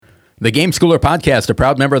The Game Schooler Podcast, a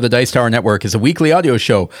proud member of the Dice Tower Network, is a weekly audio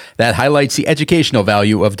show that highlights the educational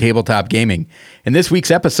value of tabletop gaming. In this week's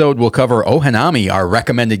episode, we'll cover Ohanami, our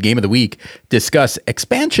recommended game of the week, discuss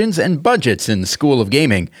expansions and budgets in the School of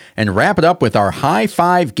Gaming, and wrap it up with our high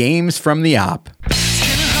five games from the op.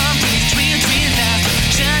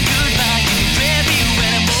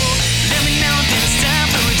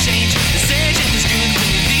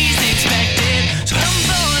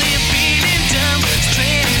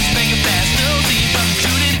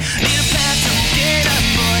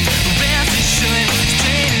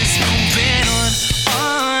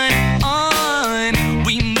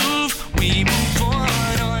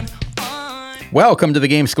 Welcome to the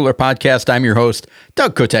Game Schooler Podcast. I'm your host,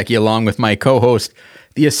 Doug Kotecki, along with my co-host,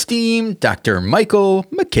 the esteemed Dr. Michael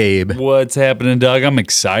McCabe. What's happening, Doug? I'm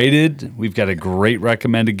excited. We've got a great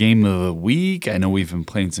recommended game of the week. I know we've been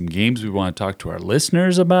playing some games we want to talk to our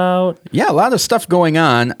listeners about. Yeah, a lot of stuff going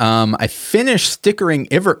on. I finished stickering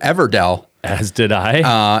Everdell. As did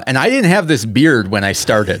I. And I didn't have this beard when I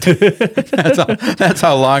started. That's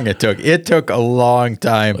how long it took. It took a long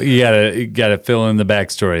time. You gotta fill in the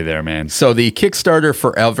backstory there, man. So the Kickstarter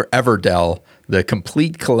for Everdell, the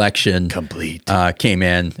complete collection, came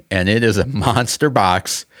in, and it is a monster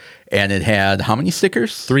box. And it had how many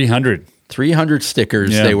stickers? 300. 300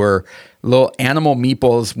 stickers. Yeah. They were little animal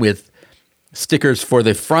meeples with stickers for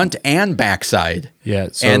the front and back side. Yeah.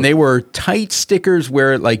 And they were tight stickers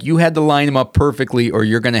where like you had to line them up perfectly or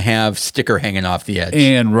you're going to have sticker hanging off the edge.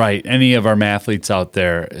 And right, any of our mathletes out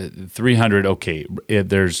there, 300, okay,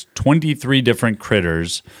 there's 23 different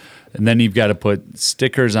critters, and then you've got to put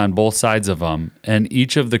stickers on both sides of them, and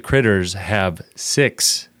each of the critters have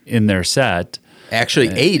 6 in their set. Actually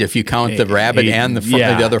 8 if you count the rabbit and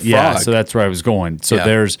the other frog. Yeah, so that's where I was going. So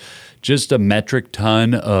there's just a metric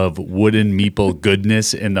ton of wooden meeple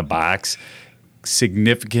goodness in the box.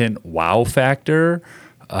 Significant wow factor.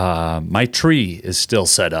 My tree is still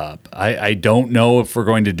set up. I don't know if we're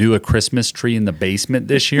going to do a Christmas tree in the basement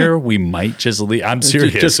this year. We might just leave. I'm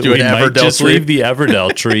serious. Just do we an might Everdell just tree. leave the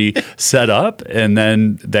Everdell tree set up, and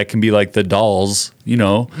then that can be like the dolls,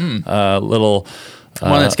 little.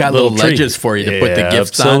 One that's got little tree. ledges for you to put the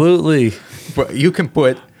gifts absolutely. on. But you can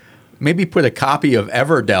maybe put a copy of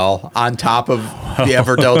Everdell on top of the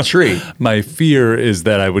Everdell tree. My fear is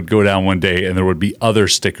that I would go down one day and there would be other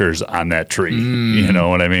stickers on that tree. You know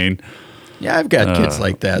what I mean? Yeah, I've got kids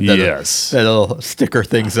like that. Yes. That'll sticker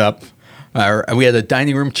things up. We had a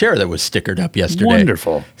dining room chair that was stickered up yesterday.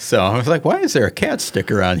 Wonderful. So I was like, why is there a cat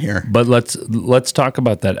sticker on here? But let's talk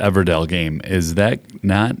about that Everdell game. Is that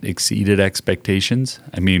not exceeded expectations?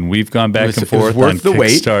 I mean, we've gone back and forth on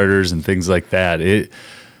Kickstarters and things like that.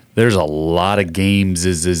 There's a lot of games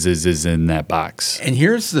is in that box. And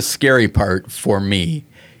here's the scary part for me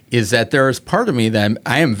is that there is part of me that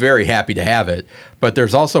I am very happy to have it, but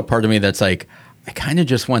there's also part of me that's like, I kind of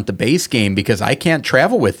just want the base game because I can't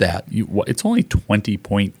travel with that. It's only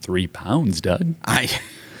 20.3 pounds, Doug.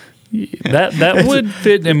 That That would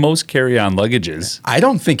fit in most carry-on luggages. I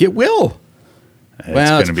don't think it will.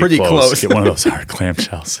 It's pretty close. Get one of those hard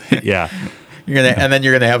clamshells. Yeah. And then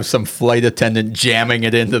you're gonna have some flight attendant jamming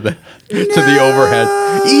it into the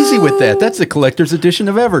overhead. Easy with that. That's the collector's edition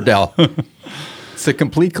of Everdell. It's a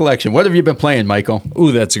complete collection. What have you been playing, Michael?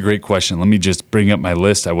 Ooh, that's a great question. Let me just bring up my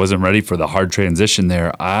list. I wasn't ready for the hard transition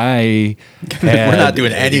there. We're not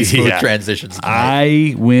doing any smooth transitions tonight.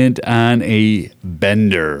 I went on a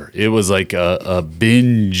bender. It was like a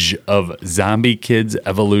binge of Zombie Kids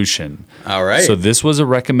Evolution. All right. So this was a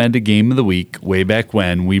recommended game of the week way back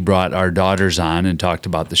when we brought our daughters on and talked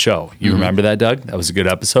about the show. You remember that, Doug? That was a good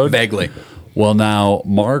episode? Vaguely. Well, now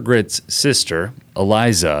Margaret's sister,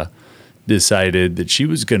 Eliza, decided that she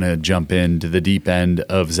was going to jump into the deep end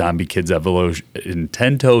of Zombie Kids Evolution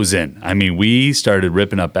 10 toes in. I mean, we started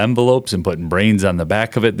ripping up envelopes and putting brains on the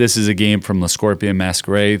back of it. This is a game from La Scorpion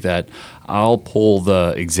Masquerade that I'll pull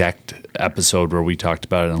the exact episode where we talked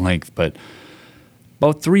about it in length, but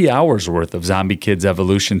about 3 hours worth of Zombie Kids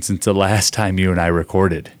Evolution since the last time you and I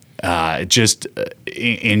recorded. Just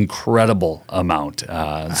incredible amount.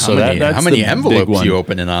 That's how many envelopes you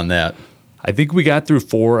opening on that? I think we got through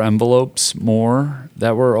 4 envelopes more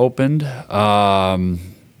that were opened. 3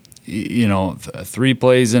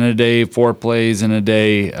 plays in a day, 4 plays in a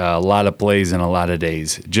day, a lot of plays in a lot of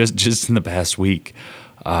days, just in the past week.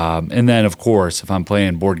 And then, of course, if I'm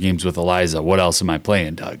playing board games with Eliza, what else am I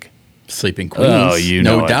playing, Doug? Sleeping Queens. Oh,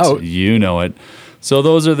 no doubt. You know it. So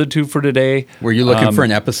those are the 2 for today. Were you looking for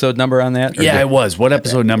an episode number on that? Yeah, I was. What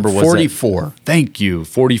episode number was 44. It? Thank you.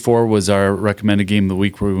 44 was our recommended game of the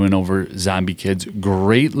week where we went over Zombie Kids.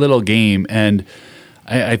 Great little game. And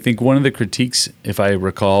I think one of the critiques, if I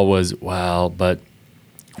recall, was, well, but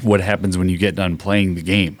what happens when you get done playing the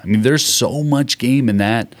game? I mean, there's so much game in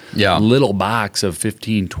that little box of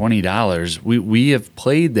 $15, $20. We have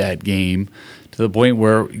played that game to the point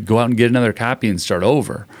where go out and get another copy and start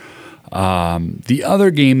over. The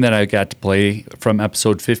other game that I got to play from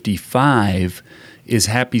episode 55 is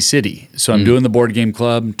Happy City. So I'm doing the board game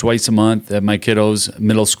club twice a month at my kiddos'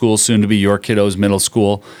 middle school, soon to be your kiddos' middle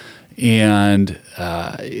school. And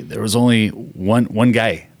there was only one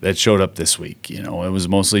guy that showed up this week. It was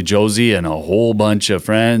mostly Josie and a whole bunch of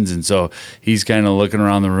friends, and so he's kind of looking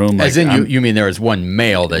around the room. As in, you mean there was one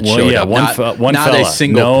male that showed up? One not fella. A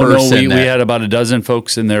single person. No, we had about a dozen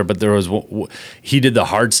folks in there, but there was he did the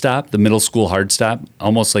hard stop, the middle school hard stop,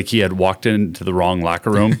 almost like he had walked into the wrong locker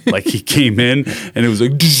room. Like he came in and it was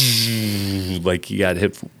like he got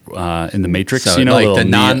hit in the Matrix. So like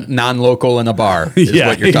the non-local in a bar is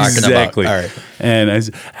what you're talking exactly. about. All right. And I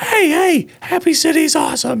said, hey, Happy City's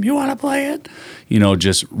awesome. You want to play it?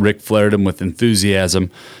 Just Ric Flaired him with enthusiasm.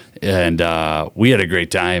 And we had a great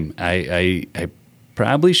time. I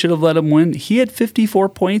probably should have let him win. He had 54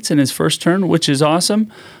 points in his first turn, which is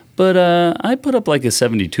awesome. But I put up like a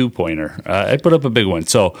 72-pointer. I put up a big one.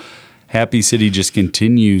 So Happy City just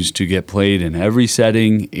continues to get played in every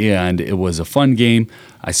setting, and it was a fun game.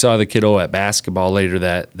 I saw the kiddo at basketball later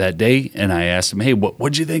that day, and I asked him, hey,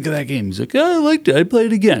 what'd you think of that game? He's like, I liked it. I'd play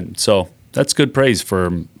it again. So that's good praise for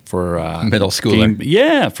middle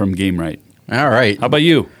schooler. From Game Right. All right. How about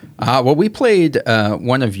you? Well, we played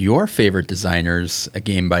one of your favorite designers, a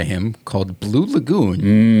game by him called Blue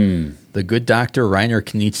Lagoon, The Good Dr. Reiner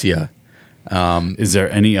Knizia. Is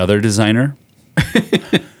there any other designer?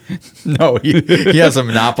 No, he has a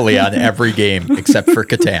monopoly on every game except for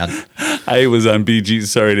Catan. I was on BG.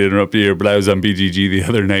 Sorry to interrupt you here, but I was on BGG the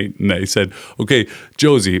other night, and I said, okay,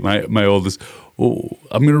 Josie, my oldest,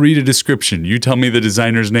 I'm going to read a description. You tell me the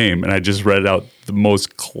designer's name. And I just read out the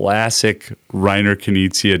most classic Reiner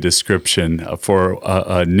Knizia description for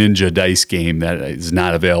a Ninja dice game that is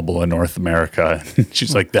not available in North America.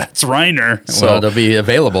 She's like, that's Reiner. So, well, it'll be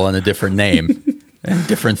available in a different name and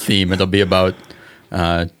different theme. It'll be about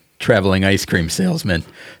traveling ice cream salesman.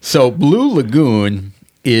 So Blue Lagoon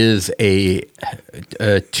is a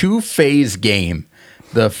two-phase game.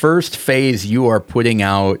 The first phase, you are putting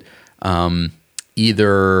out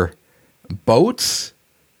either boats,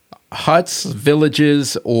 huts,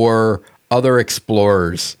 villages, or other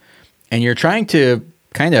explorers. And you're trying to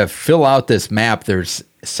kind of fill out this map. There's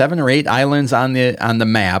 7 or 8 islands on the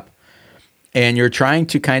map, and you're trying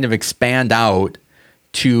to kind of expand out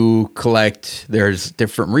to collect. There's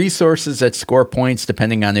different resources that score points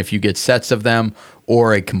depending on if you get sets of them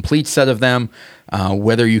or a complete set of them,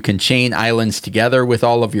 whether you can chain islands together with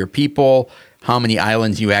all of your people, how many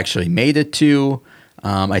islands you actually made it to.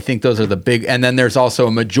 I think those are the big, and then there's also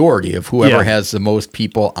a majority of whoever has the most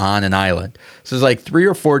people on an island. So there's like 3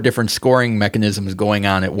 or 4 different scoring mechanisms going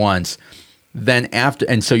on at once. Then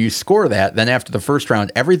so you score that. Then after the first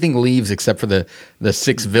round, everything leaves except for the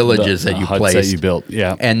 6 villages that you placed, that you built.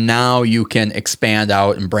 Yeah, and now you can expand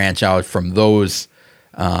out and branch out from those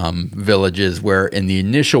villages. Where in the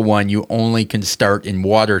initial one, you only can start in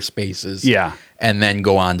water spaces. Yeah, and then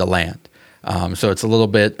go on to land. So it's a little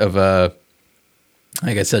bit of a,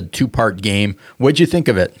 like I said, 2-part game. What'd you think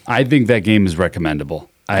of it? I think that game is recommendable.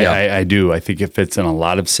 I do. I think it fits in a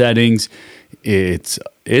lot of settings.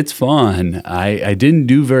 It's fun. I didn't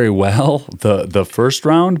do very well the first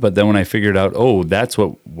round, but then when I figured out, that's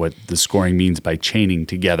what the scoring means by chaining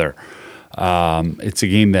together. It's a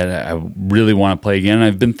game that I really want to play again.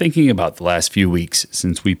 I've been thinking about the last few weeks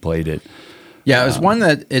since we played it. Yeah, it was one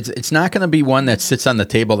that it's not going to be one that sits on the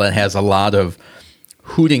table that has a lot of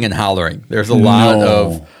hooting and hollering. There's a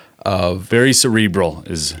lot of very cerebral.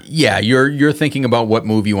 You're thinking about what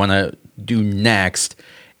move you want to do next,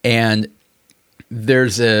 and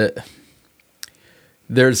there's the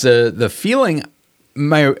feeling.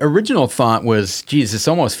 My original thought was, geez, this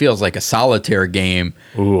almost feels like a solitaire game.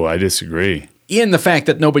 Ooh, I disagree. In the fact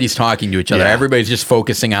that nobody's talking to each other. Yeah. Everybody's just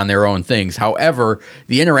focusing on their own things. However,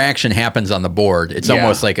 the interaction happens on the board. It's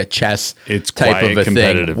almost like a chess type of a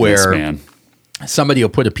thing where somebody will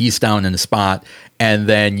put a piece down in a spot and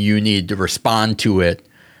then you need to respond to it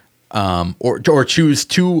or choose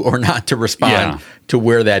to or not to respond to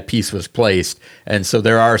where that piece was placed. And so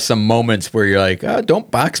there are some moments where you're like, don't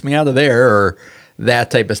box me out of there, or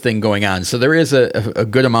that type of thing going on. So there is a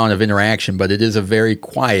good amount of interaction, but it is a very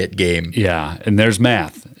quiet game. Yeah, and there's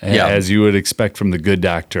math. Yeah. as you would expect from The Good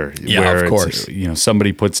Doctor. Yeah, where of course.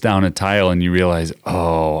 Somebody puts down a tile and you realize,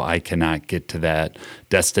 oh, I cannot get to that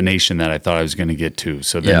destination that I thought I was going to get to.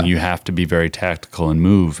 So then you have to be very tactical and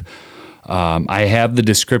move. I have the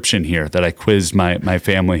description here that I quizzed my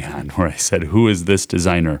family on, where I said, who is this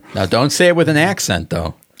designer? Now, don't say it with an accent,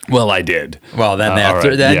 though. Well, I did. Well,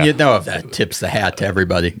 then, you know if that tips the hat to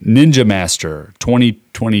everybody. Ninja Master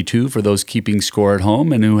 2022 for those keeping score at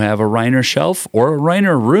home and who have a Reiner shelf or a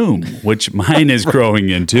Reiner room, which mine is growing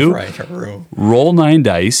into. Reiner room. Roll 9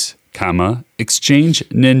 dice, comma, exchange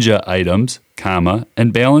ninja items, comma,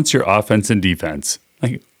 and balance your offense and defense.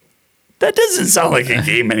 Like, that doesn't sound like a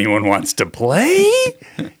game anyone wants to play.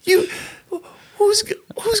 Who's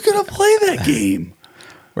going to play that game?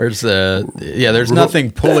 Where's there's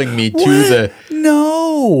nothing pulling me to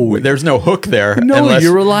No. There's no hook there. No,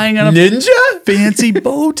 you're relying on a ninja? fancy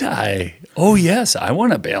bow tie. Oh, yes, I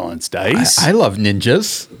want to balance dice. I love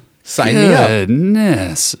ninjas. Sign me up.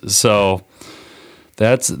 Goodness. So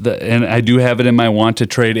that's and I do have it in my want to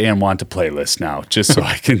trade and want to play list now, just so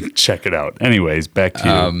I can check it out. Anyways, back to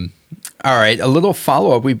you. All right, a little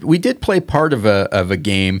follow up. We did play part of a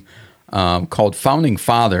game called Founding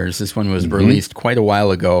Fathers. This one was released quite a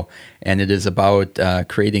while ago, and it is about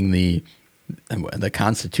creating the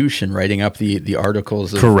Constitution, writing up the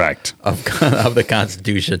articles Correct. of the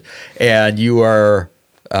Constitution. And you are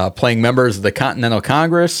playing members of the Continental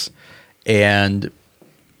Congress, and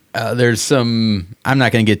there's some. I'm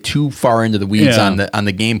not going to get too far into the weeds on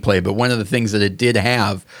the gameplay, but one of the things that it did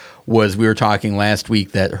have was, we were talking last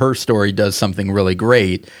week that her story does something really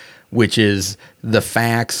great, which is the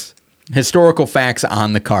facts. Historical facts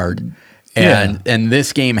on the card. And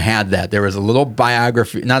this game had that. There was a little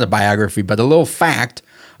biography, not a biography, but a little fact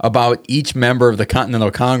about each member of the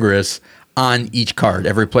Continental Congress on each card.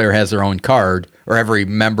 Every player has their own card, or every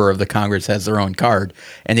member of the Congress has their own card,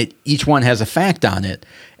 and each one has a fact on it.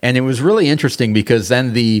 And it was really interesting because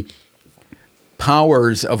then the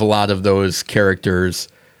powers of a lot of those characters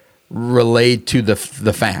relate to the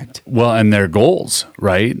fact. Well, and their goals,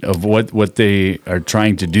 right, of what they are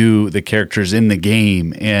trying to do, the characters in the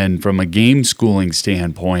game. And from a game schooling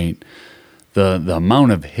standpoint, the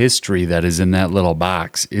amount of history that is in that little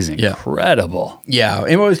box is incredible. Yeah,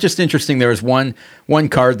 it was just interesting. There was one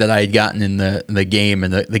card that I had gotten in the game,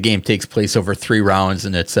 and the game takes place over 3 rounds,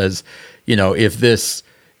 and it says, if this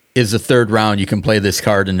is the 3rd round, you can play this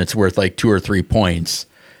card, and it's worth like 2 or 3 points.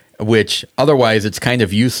 Which otherwise it's kind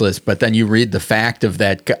of useless, but then you read the fact of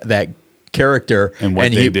that character and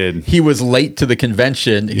what they did. He was late to the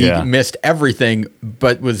convention. He missed everything,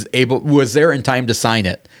 but was there in time to sign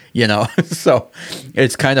it. So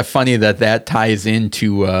it's kind of funny that ties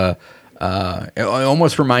into. It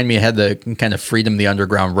almost reminded me. It had the kind of Freedom the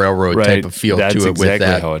Underground Railroad type of feel to it. That's with exactly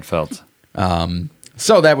that. how it felt.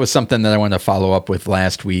 So that was something that I wanted to follow up with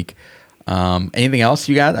last week. Anything else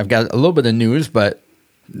you got? I've got a little bit of news, but.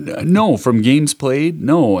 No, from games played,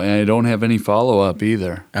 no, and I don't have any follow-up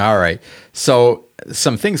either. All right. So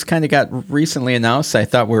some things kind of got recently announced I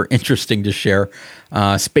thought were interesting to share.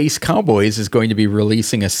 Space Cowboys is going to be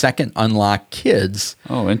releasing a second Unlock Kids.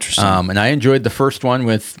 Oh, interesting. And I enjoyed the first one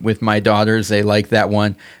with my daughters. They liked that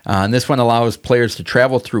one. And this one allows players to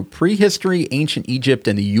travel through prehistory, ancient Egypt,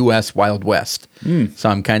 and the U.S. Wild West. So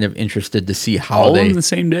I'm kind of interested to see how all in the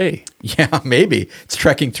same day. Yeah, maybe. It's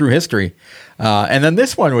trekking through history. And then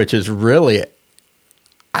this one, which is really,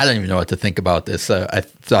 I don't even know what to think about this. I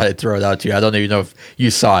thought I'd throw it out to you. I don't even know if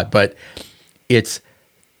you saw it, but it's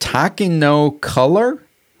Takino Color.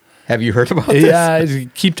 Have you heard about this? Yeah,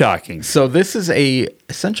 keep talking. So this is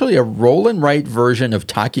essentially a roll and write version of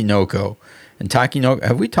Takinoko. And Takinoko,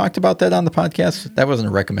 have we talked about that on the podcast? That wasn't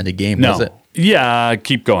a recommended game, was it? Yeah,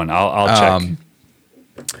 keep going. I'll check.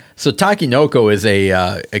 So Takinoko is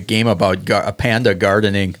a game about a panda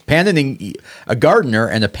gardening, a gardener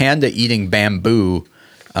and a panda eating bamboo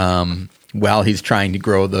while he's trying to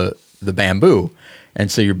grow the bamboo.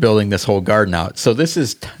 And so you're building this whole garden out. So this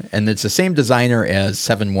is, and it's the same designer as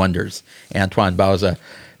Seven Wonders, Antoine Bauza.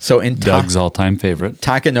 So in Doug's all-time favorite.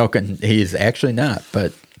 Takinoko, he's actually not,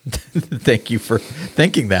 but thank you for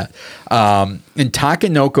thinking that. In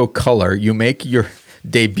Takinoko Color, you make your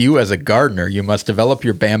debut as a gardener. You must develop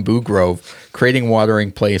your bamboo grove, creating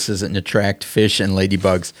watering places and attract fish and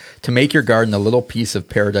ladybugs to make your garden a little piece of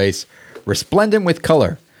paradise, resplendent with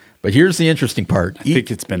color. But here's the interesting part. I think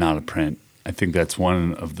it's been out of print. I think that's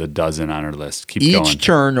one of the dozen on our list. Keep going. Each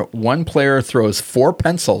turn, one player throws 4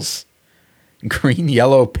 pencils, green,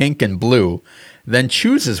 yellow, pink, and blue, then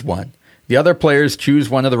chooses one. The other players choose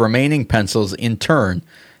one of the remaining pencils in turn.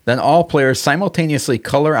 Then all players simultaneously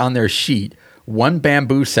color on their sheet one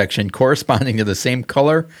bamboo section corresponding to the same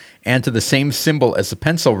color and to the same symbol as the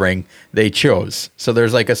pencil ring they chose. So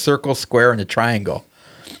there's like a circle, square, and a triangle.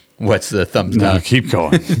 What's the thumbs down? No, keep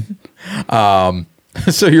going.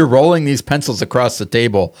 So you're rolling these pencils across the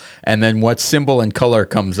table, and then what symbol and color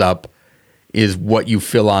comes up is what you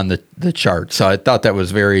fill on the chart. So I thought that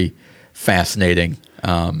was very fascinating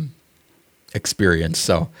experience.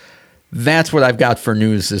 So that's what I've got for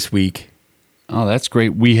news this week. Oh, that's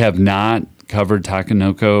great. We have not covered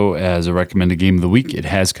Takenoko as a recommended game of the week. It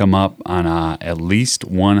has come up on at least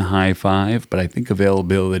one high five, but I think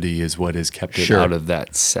availability is what has kept it out of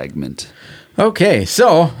that segment. Okay,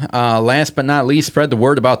 so last but not least, spread the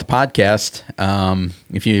word about the podcast.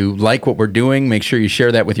 If you like what we're doing, make sure you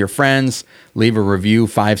share that with your friends. Leave a review,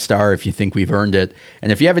 5-star if you think we've earned it.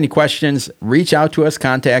 And if you have any questions, reach out to us,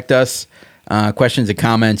 contact us. Questions and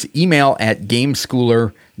comments, email at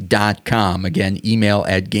gameschooler.com. Again, email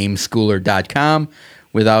at gameschooler.com.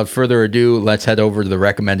 Without further ado, let's head over to the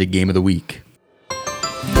recommended game of the week.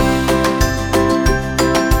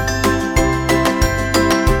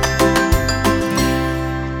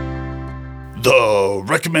 The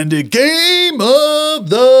recommended game of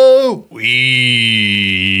the week.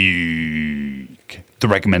 The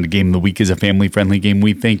recommended game of the week is a family-friendly game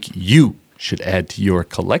we think you should add to your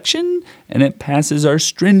collection, and it passes our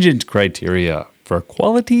stringent criteria for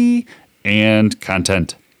quality and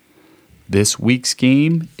content. This week's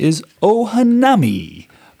game is Ohanami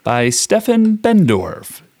by Stefan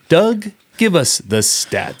Bendorf. Doug, give us the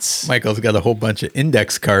stats. Michael's got a whole bunch of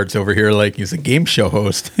index cards over here like he's a game show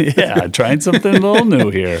host. Yeah, trying something a little new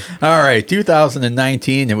here. All right,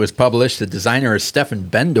 2019, it was published. The designer is Stefan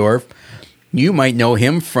Bendorf. You might know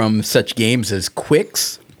him from such games as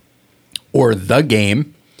Quicks or The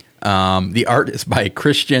Game. The art is by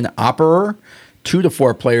Christian Opperer. 2 to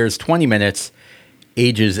 4 players, 20 minutes,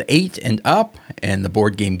 ages 8 and up, and the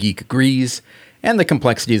Board Game Geek agrees. And the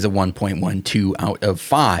complexity is a 1.12 out of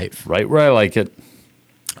 5. Right where I like it.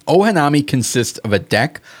 Ohanami consists of a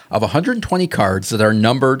deck of 120 cards that are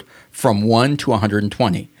numbered from 1 to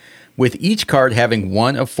 120, with each card having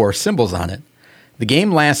one of 4 symbols on it. The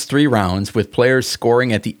game lasts 3 rounds, with players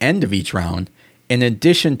scoring at the end of each round, in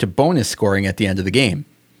addition to bonus scoring at the end of the game.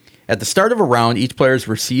 At the start of a round, each player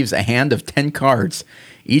receives a hand of 10 cards.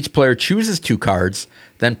 Each player chooses 2 cards,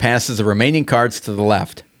 then passes the remaining cards to the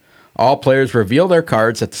left. All players reveal their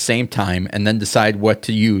cards at the same time and then decide what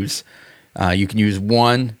to use. You can use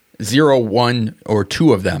 1, 0, 1, or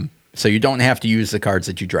 2 of them, so you don't have to use the cards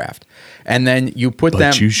that you draft. And then you put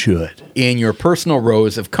them you should. in your personal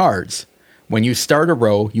rows of cards. When you start a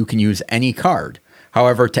row, you can use any card.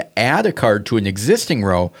 However, to add a card to an existing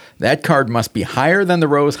row, that card must be higher than the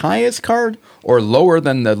row's highest card or lower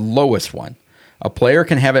than the lowest one. A player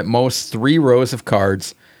can have at most 3 rows of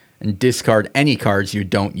cards and discard any cards you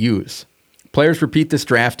don't use. Players repeat this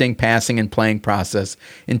drafting, passing, and playing process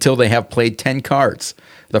until they have played 10 cards.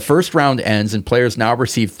 The first round ends and players now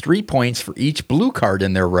receive 3 points for each blue card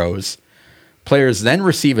in their rows. Players then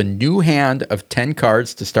receive a new hand of 10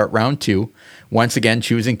 cards to start round 2, once again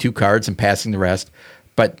choosing 2 cards and passing the rest,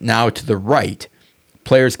 but now to the right.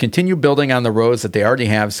 Players continue building on the rows that they already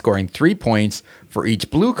have, scoring 3 points for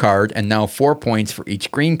each blue card and now 4 points for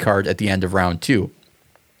each green card at the end of round 2.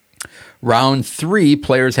 Round 3,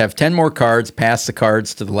 players have 10 more cards, pass the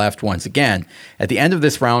cards to the left once again. At the end of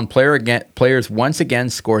this round, players once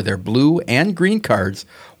again score their blue and green cards,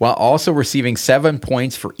 while also receiving 7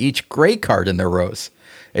 points for each gray card in their rows.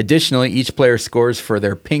 Additionally, each player scores for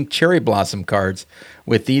their pink cherry blossom cards,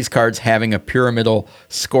 with these cards having a pyramidal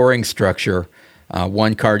scoring structure.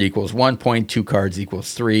 1 card equals 1 point, 2 cards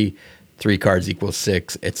equals 3, 3 cards equals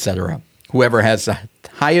 6, etc. Whoever has the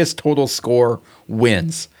highest total score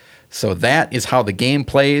wins. So that is how the game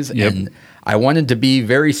plays, and I wanted to be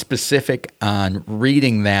very specific on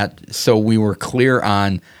reading that so we were clear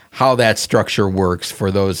on how that structure works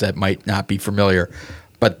for those that might not be familiar.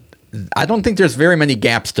 But I don't think there's very many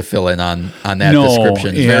gaps to fill in on that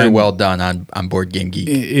description. It's very well done on Board Game Geek.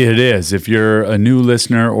 It is. If you're a new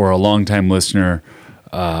listener or a longtime listener,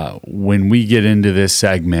 when we get into this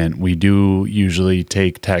segment, we do usually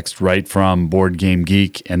take text right from Board Game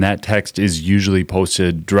Geek, and that text is usually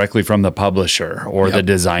posted directly from the publisher or the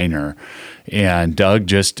designer. And Doug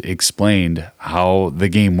just explained how the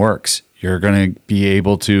game works. You're going to be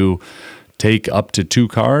able to take up to 2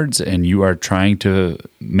 cards, and you are trying to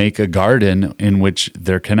make a garden in which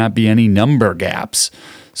there cannot be any number gaps.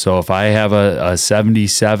 So if I have a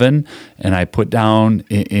 77 and I put down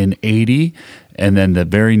in 80, and then the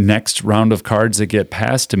very next round of cards that get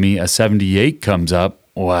passed to me, a 78 comes up,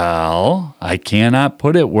 Well, I cannot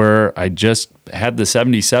put it where I just had the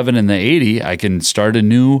 77 and the 80. I can start a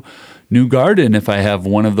new garden if I have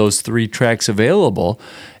one of those 3 tracks available.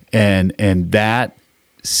 And that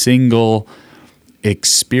single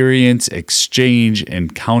experience, exchange,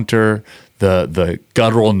 encounter, the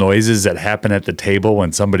guttural noises that happen at the table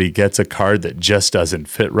when somebody gets a card that just doesn't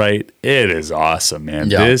fit right. It is awesome, man.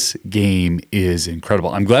 Yeah. This game is incredible.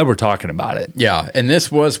 I'm glad we're talking about it. Yeah, and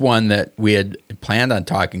this was one that we had planned on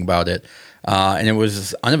talking about it, and it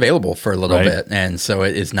was unavailable for a little Right. bit, and so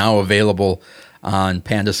it is now available on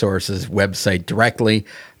Pandasaurus's website directly.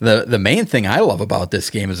 The main thing I love about this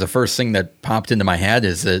game is the first thing that popped into my head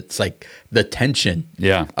is it's like the tension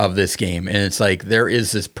Yeah. of this game. And it's like there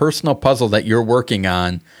is this personal puzzle that you're working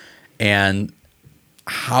on, and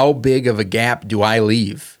how big of a gap do I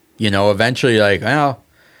leave? You know, eventually you're like, well,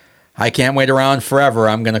 I can't wait around forever.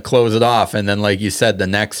 I'm going to close it off. And then, like you said, the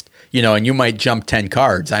next, you know, and you might jump 10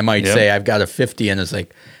 cards. I might Yep. say I've got a 50, and it's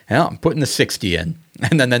like, well, I'm putting the 60 in.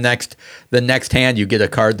 And then the next hand, you get a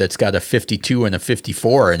card that's got a 52 and a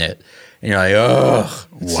 54 in it. And you're like, ugh,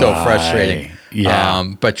 it's so Why? frustrating. Yeah.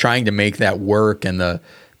 But trying to make that work, and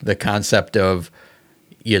the concept of,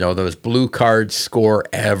 you know, those blue cards score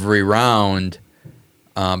every round,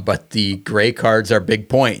 but the gray cards are big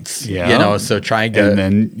points. Yeah. You know, so trying to And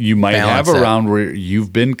then you might have balance a that. round where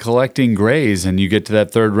you've been collecting grays and you get to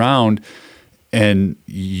that 3rd round and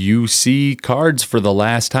you see cards for the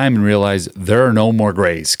last time and realize there are no more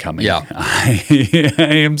grays coming. Yeah. I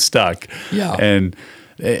am stuck. Yeah. And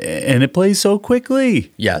it plays so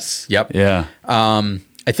quickly. Yes. Yep. Yeah.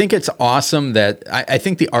 I think it's awesome that I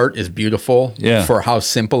think the art is beautiful Yeah. for how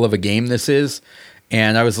simple of a game this is.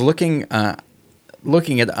 And I was looking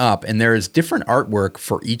it up, and there is different artwork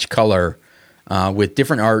for each color, with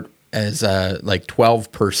different art as like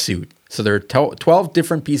 12 per suit. So there are 12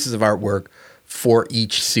 different pieces of artwork for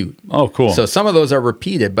each suit. Oh, cool. So some of those are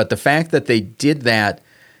repeated, but the fact that they did that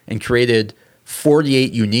and created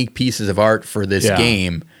 48 unique pieces of art for this Yeah.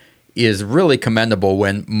 game is really commendable,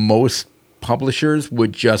 when most publishers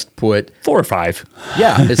would just put, 4 or 5.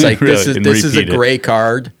 yeah, it's like Really, and this is a repeat it. gray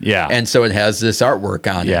card. Yeah. And so it has this artwork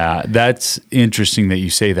on it. Yeah, that's interesting that you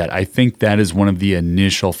say that. I think that is one of the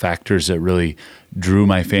initial factors that really drew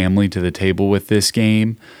my family to the table with this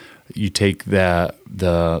game. You take the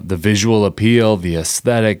visual appeal, the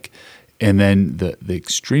aesthetic, and then the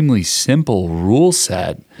extremely simple rule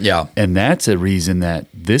set. Yeah. And that's a reason that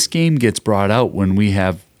this game gets brought out when we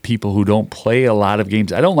have people who don't play a lot of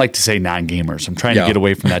games. I don't like to say non-gamers. I'm trying Yeah. to get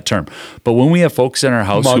away from that term. But when we have folks in our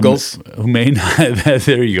house Muggles. who may not,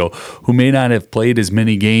 there you go, who may not have played as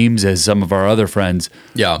many games as some of our other friends,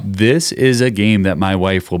 Yeah. this is a game that my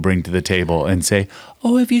wife will bring to the table and say,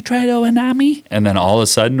 oh, have you tried Ohanami? And then all of a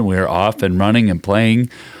sudden we're off and running and playing.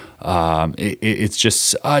 It's just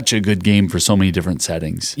such a good game for so many different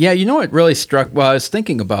settings. Yeah, you know what really struck, well, I was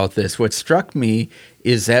thinking about this. What struck me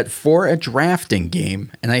is that for a drafting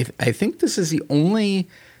game, and I think this is the only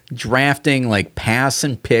drafting, like pass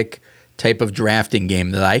and pick type of drafting game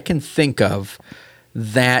that I can think of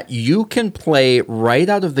that you can play right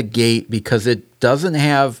out of the gate, because it doesn't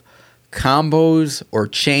have combos or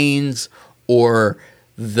chains or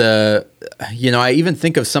I even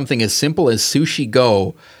think of something as simple as Sushi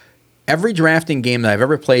Go. Every drafting game that I've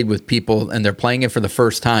ever played with people and they're playing it for the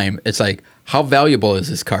first time, it's like, how valuable is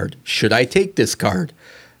this card? Should I take this card?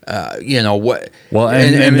 What? Well,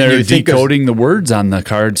 and they're you think of- decoding the words on the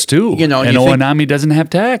cards too. You know, and you think- Ohanami doesn't have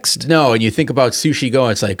text. No, and you think about Sushi Go,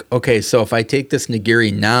 it's like, okay, so if I take this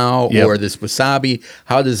nigiri now Yep. or this wasabi,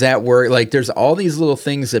 how does that work? Like, there's all these little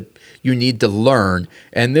things that you need to learn.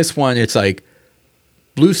 And this one, it's like,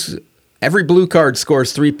 every blue card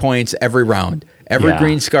scores 3 points every round. Every Yeah.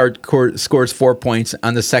 green card scores 4 points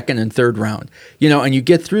on the second and third round. And you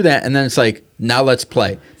get through that, and then it's like, now let's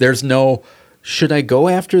play. There's no, should I go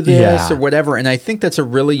after this Yeah. or whatever? And I think that's a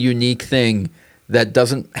really unique thing that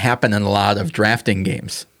doesn't happen in a lot of drafting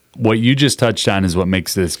games. What you just touched on is what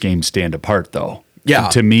makes this game stand apart, though. Yeah.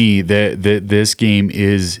 To me, this game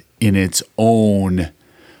is in its own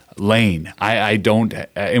lane. I don't,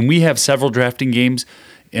 and we have several drafting games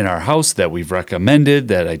in our house that we've recommended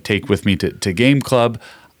that I take with me to Game Club.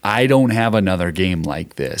 I don't have another game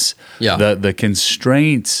like this. Yeah. The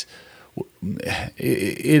constraints,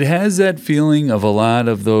 it has that feeling of a lot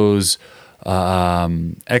of those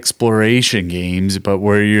exploration games, but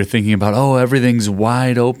where you're thinking about, oh, everything's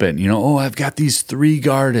wide open. I've got these 3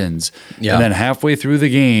 gardens. Yeah. And then halfway through the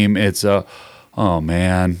game, it's oh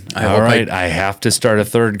man, I all hope right, I have to start a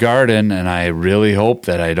 3rd garden, and I really hope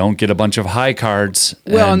that I don't get a bunch of high cards.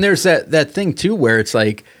 Well, and there's that thing too where it's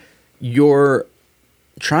like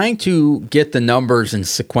trying to get the numbers in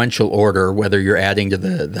sequential order, whether you're adding to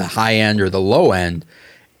the high end or the low end.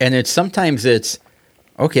 And sometimes it's,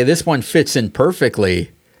 okay, this one fits in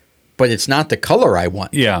perfectly, but it's not the color I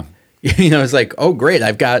want. Yeah. It's like, oh, great,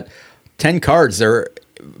 I've got 10 cards. They're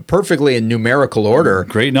perfectly in numerical order.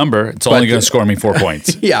 Great number. It's only going to score me 4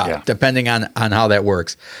 points. Yeah, depending on how that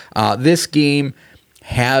works. This game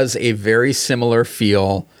has a very similar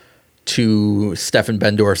feel to Stefan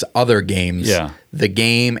Bendorf's other games. Yeah. The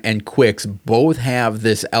Game and Quicks both have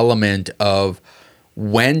this element of,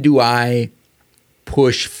 when do I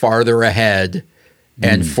push farther ahead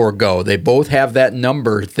and forego? They both have that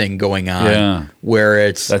number thing going on,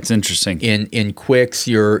 where that's interesting. In Quicks,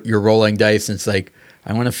 you're rolling dice, and it's like,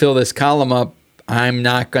 I want to fill this column up. I'm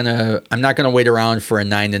not gonna wait around for a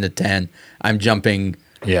 9 and a 10. I'm jumping,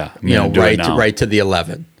 right to the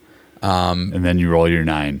 11. And then you roll your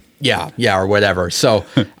 9. Yeah, or whatever. So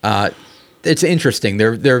it's interesting.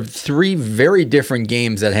 They're 3 very different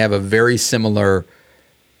games that have a very similar,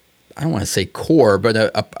 I don't want to say core, but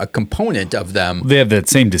a component of them. They have that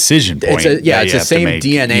same decision point. It's the same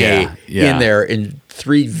DNA in there in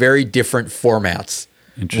 3 very different formats.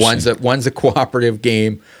 One's a cooperative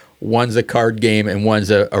game, one's a card game, and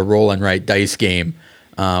one's a roll and write dice game,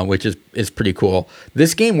 which is pretty cool.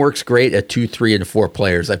 This game works great at 2, 3, and 4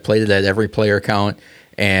 players. I've played it at every player count,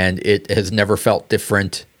 and it has never felt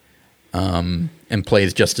different, and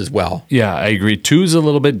plays just as well. Yeah, I agree. 2 is a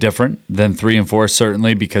little bit different than 3 and 4,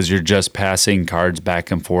 certainly, because you're just passing cards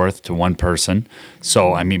back and forth to one person.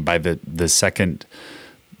 So, I mean, by the second,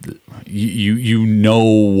 you know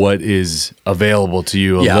what is available to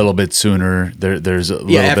you a little bit sooner. There's a little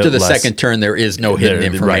bit after the less, second turn, there is no hidden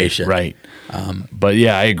information. Right. But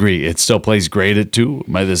yeah, I agree. It still plays great at 2.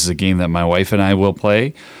 This is a game that my wife and I will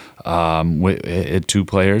play at 2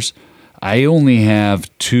 players. I only have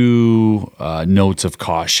 2 notes of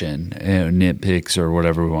caution, nitpicks, or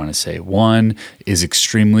whatever we want to say. One is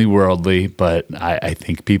extremely worldly, but I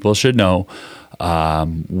think people should know.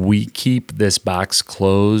 We keep this box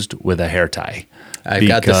closed with a hair tie. I've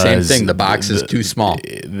got the same thing. The box is too small.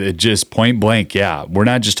 Just point blank, yeah. We're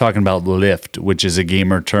not just talking about lift, which is a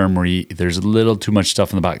gamer term where there's a little too much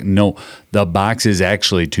stuff in the box. No, the box is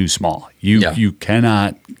actually too small. You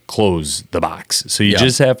cannot close the box. So you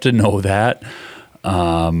just have to know that.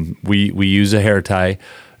 We use a hair tie.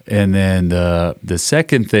 And then the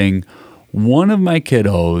second thing, one of my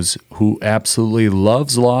kiddos who absolutely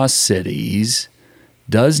loves Lost Cities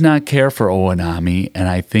does not care for Ohanami, and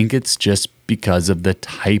I think it's just because of the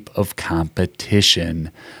type of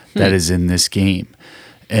competition that is in this game.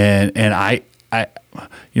 And I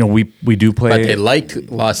we do play. But they liked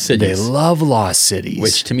Lost Cities. They love Lost Cities,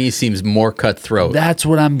 which to me seems more cutthroat. That's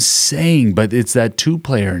what I'm saying, but it's that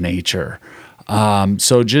 2-player nature.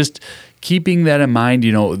 So just keeping that in mind,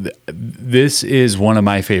 this is one of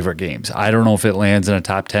my favorite games. I don't know if it lands in a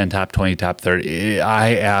top 10, top 20, top 30.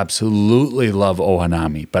 I absolutely love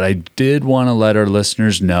Ohanami, but I did want to let our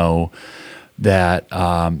listeners know that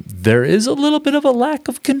there is a little bit of a lack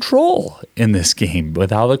of control in this game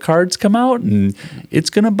with how the cards come out, and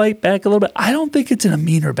it's going to bite back a little bit. I don't think it's in a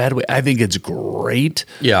mean or bad way. I think it's great.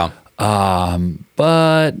 Yeah.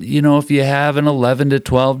 But if you have an 11 to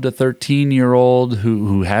 12 to 13-year-old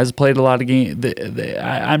who has played a lot of games,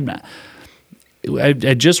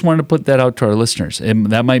 I just wanted to put that out to our listeners. And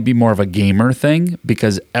that might be more of a gamer thing,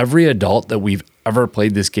 because every adult that we've ever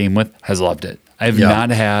played this game with has loved it. I've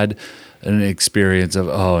not had an experience of,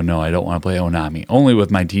 oh no, I don't want to play Ohanami, only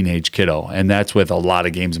with my teenage kiddo. And that's with a lot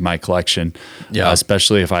of games in my collection,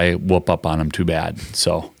 especially if I whoop up on them too bad.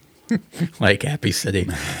 So. Like Happy City,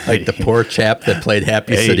 like the poor chap that played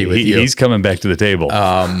Happy City with you. He's coming back to the table.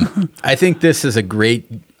 I think this is a great,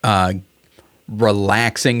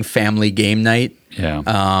 relaxing family game night. Yeah.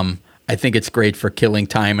 I think it's great for killing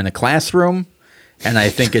time in a classroom. And I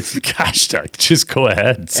think it's... Gosh, just go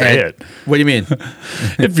ahead and say it. What do you mean?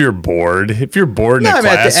 If you're bored in a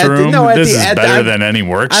classroom, this is better than any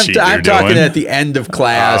worksheet you're doing. I'm talking at the end of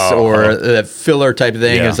class or the filler type of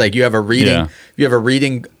thing. Yeah. It's like you have a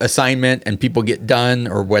reading assignment and people get done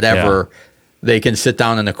or whatever. Yeah. They can sit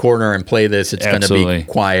down in a corner and play this. It's going to be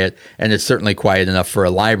quiet, and it's certainly quiet enough for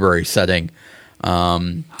a library setting.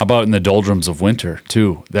 How about in the doldrums of winter,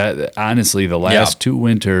 too? That honestly, the last 2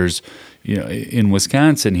 winters... in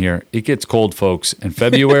Wisconsin here, it gets cold, folks. In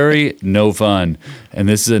February, no fun. And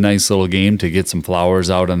this is a nice little game to get some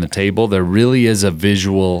flowers out on the table. There really is a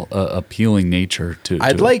visual, appealing nature to it.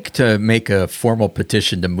 I'd like to make a formal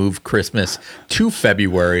petition to move Christmas to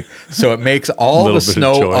February so it makes all the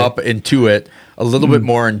snow up into it a little bit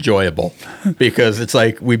more enjoyable, because it's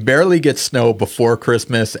like we barely get snow before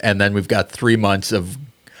Christmas, and then we've got 3 months of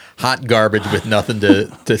hot garbage with nothing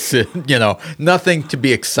to sit, nothing to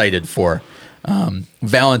be excited for.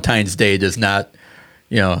 Valentine's Day does not,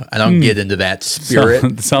 I don't get into that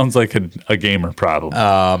spirit. Sounds like a gamer problem.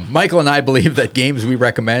 Michael and I believe that games we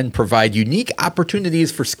recommend provide unique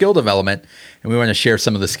opportunities for skill development, and we want to share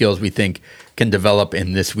some of the skills we think can develop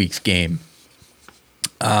in this week's game.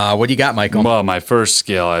 What do you got, Michael? Well, my first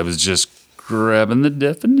skill, I was just grabbing the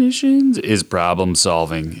definitions, is problem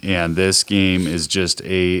solving. And this game is just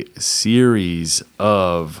a series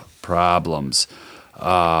of problems.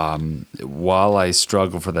 While I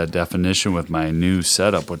struggle for that definition with my new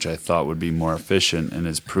setup, which I thought would be more efficient and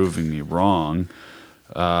is proving me wrong,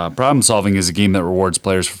 problem solving is a game that rewards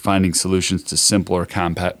players for finding solutions to simple or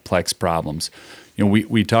complex problems.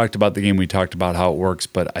 We talked about the game, we talked about how it works,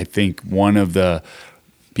 but I think one of the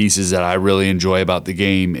pieces that I really enjoy about the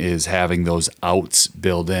game is having those outs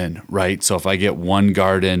built in, right? So if I get one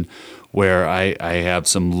garden where I have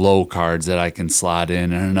some low cards that I can slot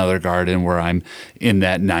in and another garden where I'm in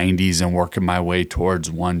that 90s and working my way towards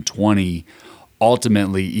 120,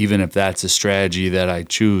 ultimately, even if that's a strategy that I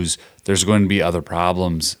choose, there's going to be other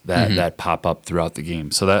problems that pop up throughout the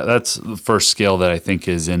game. So that's the first skill that I think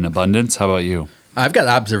is in abundance. How about you? I've got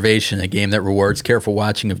observation, a game that rewards careful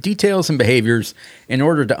watching of details and behaviors in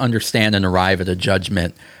order to understand and arrive at a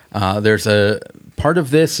judgment. There's a part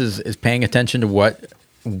of this is paying attention to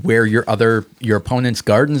where your opponent's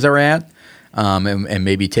gardens are at, and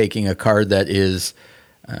maybe taking a card that is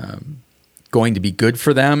going to be good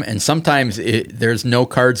for them. And sometimes there's no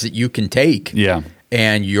cards that you can take. Yeah.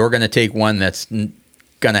 And you're going to take one that's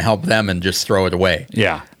going to help them and just throw it away.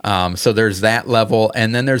 Yeah. So there's that level.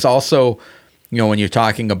 And then there's also, when you're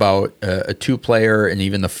talking about a 2-player and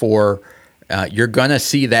even the 4, you're going to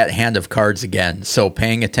see that hand of cards again. So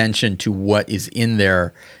paying attention to what is in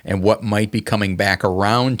there and what might be coming back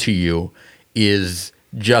around to you is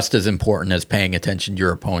just as important as paying attention to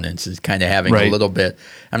your opponents, is kind of having a little bit.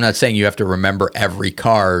 I'm not saying you have to remember every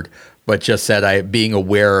card, but just that being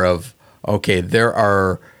aware of, okay, there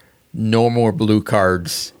are no more blue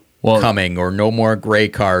cards coming or no more gray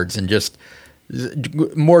cards, and just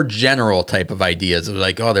more general type of ideas of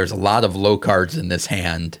like, oh, there's a lot of low cards in this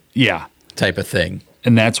hand. Yeah. Type of thing.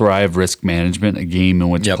 And that's where I have Risk Management, a game in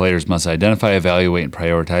which players must identify, evaluate, and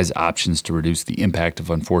prioritize options to reduce the impact of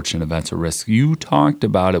unfortunate events or risks. You talked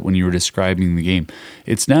about it when you were describing the game.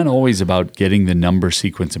 It's not always about getting the number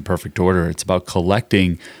sequence in perfect order. It's about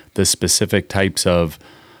collecting the specific types of,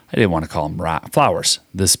 I didn't want to call them flowers,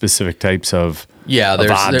 the specific types of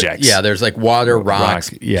objects. There's like water, rocks,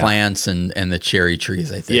 plants, and the cherry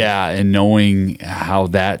trees, I think. Yeah, and knowing how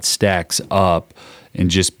that stacks up and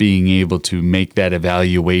just being able to make that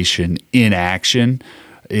evaluation in action,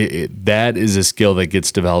 that is a skill that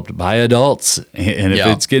gets developed by adults. And if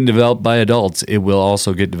it's getting developed by adults, it will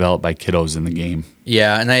also get developed by kiddos in the game.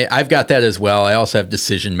 Yeah, and I've got that as well. I also have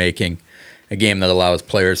decision making, a game that allows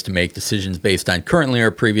players to make decisions based on currently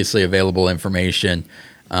or previously available information.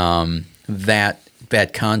 That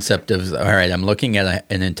concept of, all right, I'm looking at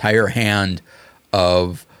an entire hand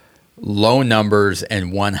of low numbers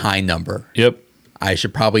and one high number. Yep. I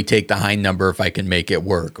should probably take the high number if I can make it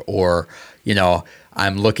work. Or,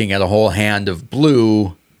 I'm looking at a whole hand of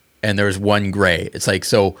blue and there's one gray. It's like,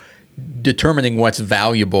 so determining what's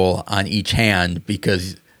valuable on each hand,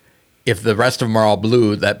 because if the rest of them are all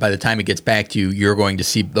blue, that by the time it gets back to you, you're going to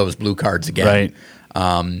see those blue cards again.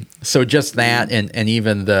 Right. So just that, and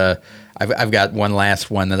even I've got one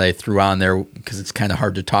last one that I threw on there because it's kind of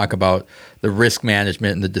hard to talk about the risk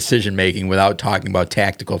management and the decision making without talking about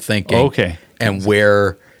tactical thinking. Okay. And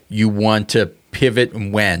where you want to pivot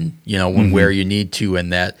and when where you need to,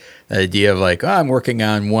 and that idea of like, I'm working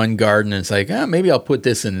on one garden and it's like, maybe I'll put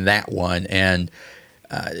this in that one, and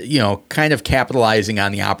kind of capitalizing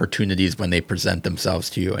on the opportunities when they present themselves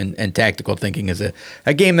to you. And tactical thinking is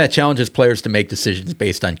a game that challenges players to make decisions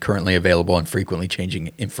based on currently available and frequently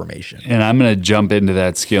changing information. And I'm going to jump into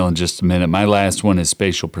that skill in just a minute. My last one is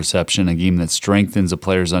spatial perception, a game that strengthens a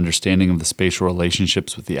player's understanding of the spatial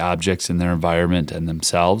relationships with the objects in their environment and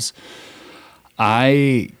themselves.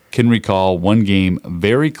 I can recall one game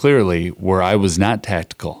very clearly where I was not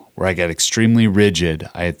tactical, where I got extremely rigid.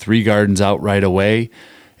 I had 3 gardens out right away,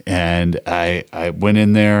 and I went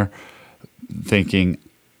in there thinking,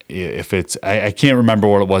 if it's, I can't remember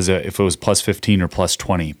what it was, if it was plus 15 or plus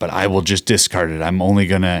 20, but I will just discard it. I'm only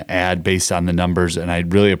going to add based on the numbers, and I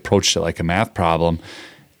really approached it like a math problem,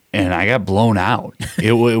 and I got blown out.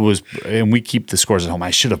 It was, and we keep the scores at home.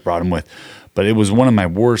 I should have brought them with. But it was one of my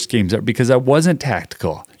worst games ever because I wasn't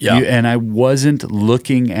tactical. Yeah. And I wasn't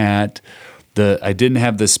looking at I didn't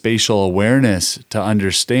have the spatial awareness to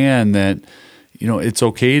understand that, it's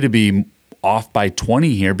okay to be off by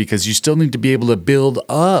 20 here because you still need to be able to build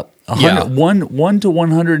up. 1 to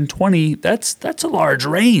 120, that's a large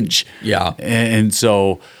range. Yeah. And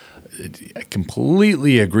so I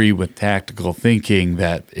completely agree with tactical thinking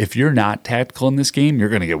that if you're not tactical in this game, you're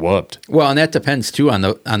going to get whooped. Well, and that depends too on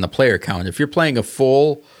the player count. If you're playing a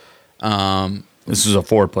full this is a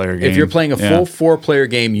 4-player game. If you're playing a full 4-player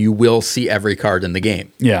game, you will see every card in the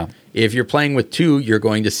game. Yeah. If you're playing with 2, you're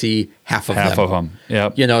going to see half of them.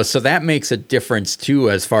 Yep. So that makes a difference too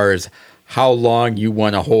as far as how long you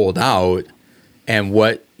want to hold out and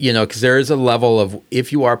what, because there is a level of,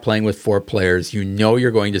 if you are playing with 4 players,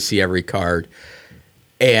 you're going to see every card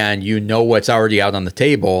and what's already out on the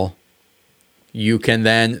table. You can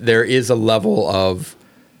there is a level of,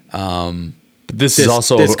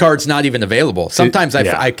 this card's not even available. Sometimes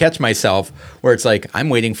I catch myself where it's like, I'm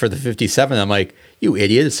waiting for the 57. I'm like, you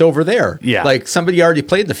idiot, it's over there. Yeah. Like somebody already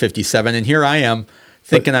played the 57 and here I am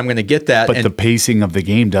thinking I'm going to get that. But the pacing of the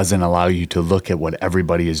game doesn't allow you to look at what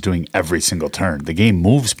everybody is doing every single turn. The game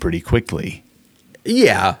moves pretty quickly.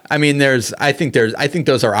 Yeah. I mean, I think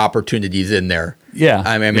those are opportunities in there. Yeah.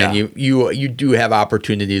 I mean, you do have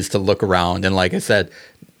opportunities to look around. And like I said,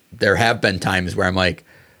 there have been times where I'm like,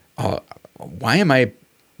 why am I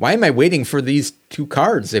waiting for these 2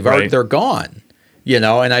 cards? They're gone, and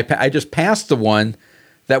I just passed the one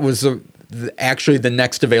that was actually the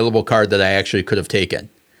next available card that I actually could have taken,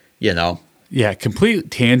 Yeah, complete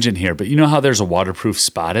tangent here, but you know how there's a waterproof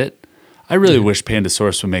Spot It? I really wish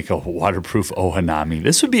Pandasaurus would make a waterproof Ohanami.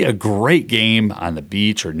 This would be a great game on the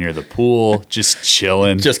beach or near the pool, just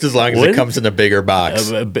chilling. Just as long as it comes in a bigger box.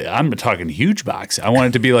 I'm talking huge box. I want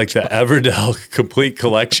it to be like the Everdell complete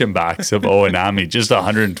collection box of Ohanami, just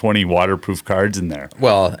 120 waterproof cards in there.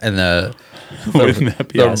 Well, and wouldn't that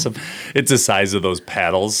be awesome? It's the size of those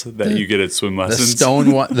paddles that you get at swim lessons.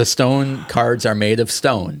 The stone cards are made of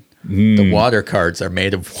stone. The water cards are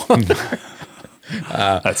made of water.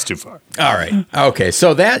 That's too far. All right. Okay.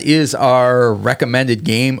 So that is our recommended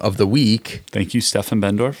game of the week. Thank you, Stefan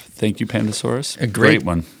Bendorf. Thank you, Pandasaurus. A great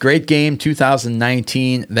one. Great game,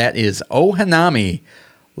 2019. That is Ohanami.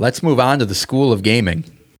 Let's move on to the School of Gaming.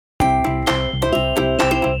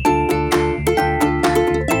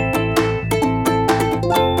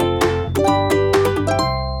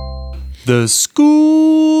 The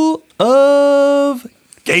School of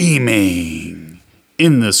Gaming.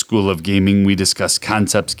 In the School of Gaming, we discuss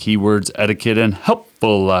concepts, keywords, etiquette, and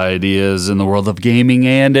helpful ideas in the world of gaming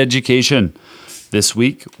and education. This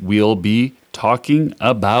week, we'll be talking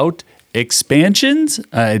about expansions.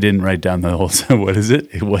 I didn't write down the whole, what is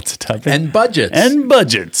it? What's the topic? And budgets. And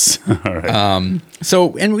budgets. All right.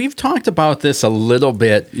 And we've talked about this a little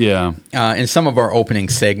bit in some of our opening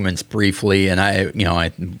segments briefly. And I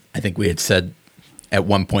think we had said at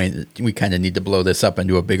one point we kind of need to blow this up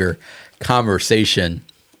into a bigger conversation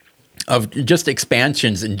of just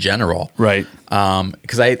expansions in general. Right.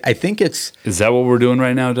 Because I think it's... Is that what we're doing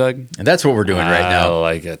right now, Doug? That's what we're doing right now. I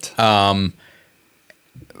like it.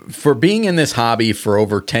 For being in this hobby for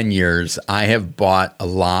over 10 years, I have bought a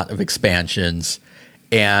lot of expansions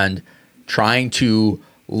and trying to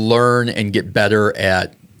learn and get better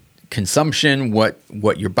at consumption, what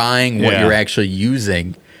you're buying, what you're actually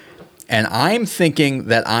using. And I'm thinking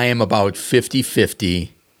that I am about 50-50,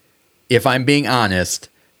 if I'm being honest,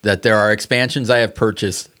 that there are expansions I have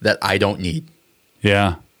purchased that I don't need.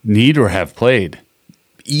 Yeah. Need or have played?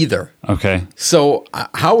 Either. Okay. So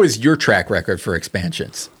how is your track record for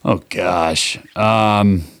expansions? Oh, gosh.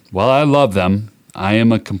 Well, I love them. I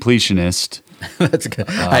am a completionist. That's good.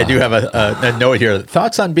 I do have a note here.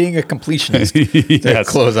 Thoughts on being a completionist to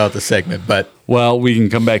close out the segment. Well, we can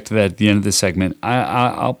come back to that at the end of the segment.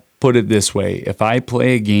 I'll put it this way. If I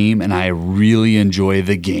play a game and I really enjoy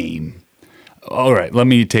the game, all right, let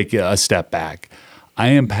me take a step back. I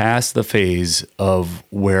am past the phase of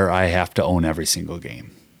where I have to own every single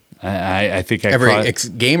game. I think every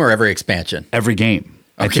game or every expansion? Every game.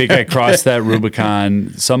 Okay. I think I crossed that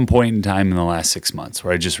Rubicon some point in time in the last 6 months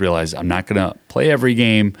where I just realized I'm not going to play every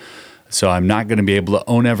game, so I'm not going to be able to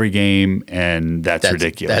own every game, and that's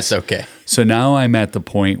ridiculous. That's okay. So now I'm at the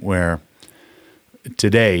point where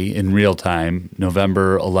today, in real time,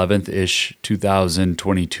 November 11th-ish,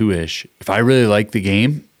 2022-ish, if I really like the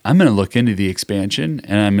game, I'm going to look into the expansion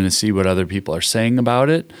and I'm going to see what other people are saying about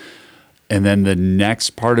it. And then the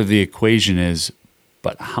next part of the equation is,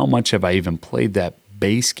 but how much have I even played that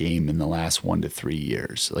base game in the last 1 to 3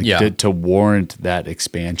 years? To warrant that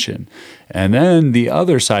expansion. And then the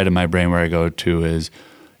other side of my brain where I go to is,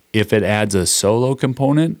 if it adds a solo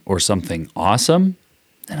component or something awesome,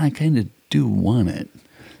 then I kind of do want it.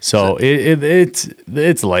 So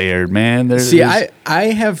it's layered, man. I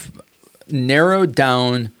have narrowed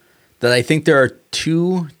down that I think there are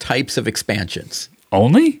two types of expansions.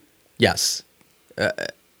 Only? Yes.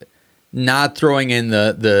 Not throwing in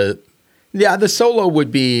the solo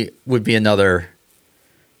would be another.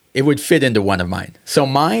 It would fit into one of mine. So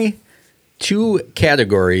my two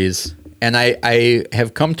categories, and I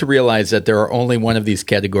have come to realize that there are only one of these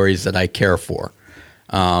categories that I care for.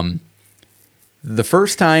 The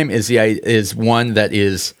first time is one that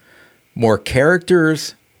is more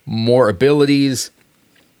characters, more abilities,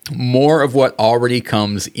 more of what already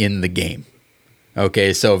comes in the game.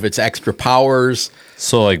 Okay, so if it's extra powers.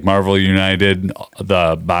 So like Marvel United,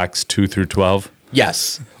 the box 2 through 12?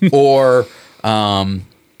 Yes. Or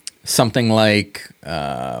something like,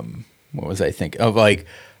 what was I thinking of? Like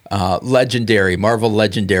Legendary, Marvel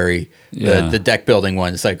Legendary, the deck building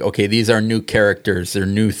one. It's like, okay, these are new characters. They're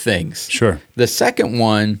new things. Sure. The second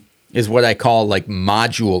one is what I call like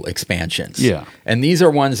module expansions. Yeah. And these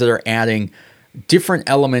are ones that are adding different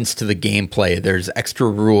elements to the gameplay. There's extra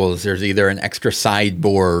rules. There's either an extra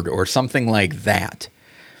sideboard or something like that.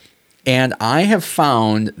 And I have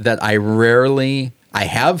found that I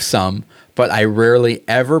have some, but I rarely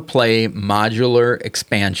ever play modular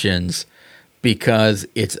expansions because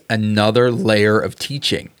it's another layer of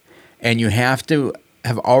teaching. And you have to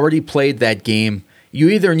have already played that game. You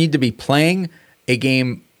either need to be playing a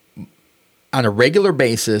game on a regular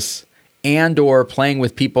basis and or playing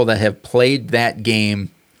with people that have played that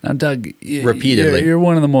game now, Doug, repeatedly. You're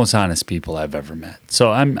one of the most honest people I've ever met.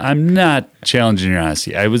 So I'm not challenging your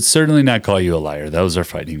honesty. I would certainly not call you a liar. Those are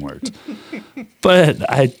fighting words. But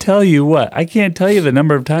I tell you what, I can't tell you the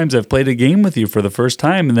number of times I've played a game with you for the first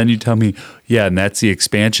time, and then you tell me, yeah, and that's the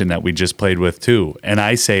expansion that we just played with too. And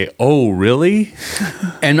I say, oh, really?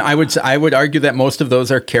 And I would argue that most of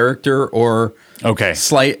those are character or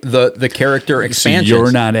the character expansions. So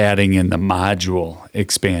you're not adding in the module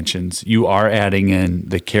expansions. You are adding in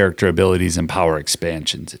the character abilities and power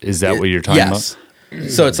expansions. Is that what you're talking about?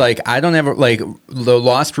 Yes. So it's like I don't ever like the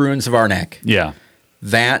Lost Ruins of Arnak. Yeah.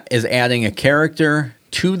 That is adding a character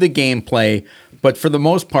to the gameplay, but for the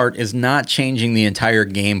most part is not changing the entire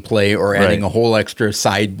gameplay or adding a whole extra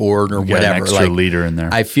sideboard or whatever. An extra leader in there.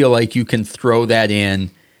 I feel like you can throw that in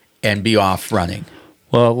and be off running.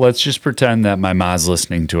 Well, let's just pretend that my ma's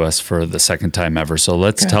listening to us for the second time ever. So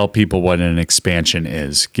let's tell people what an expansion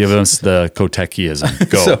is. Give us the Kotechiism.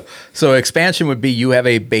 Go. So expansion would be you have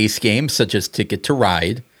a base game such as Ticket to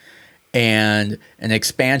Ride, and an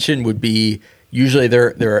expansion would be usually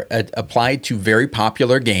they're applied to very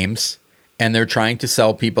popular games, and they're trying to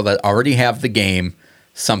sell people that already have the game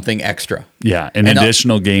something extra. Yeah, an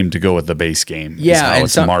additional game to go with the base game. Yeah,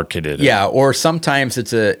 is how it's marketed. Yeah, or sometimes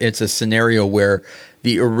it's a scenario where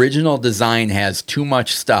the original design has too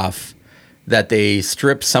much stuff that they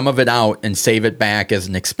strip some of it out and save it back as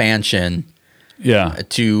an expansion. Yeah.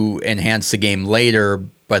 To enhance the game later,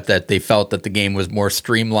 but that they felt that the game was more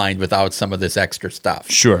streamlined without some of this extra stuff.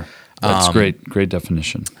 Sure. That's great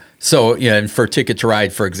definition. So, yeah, and for Ticket to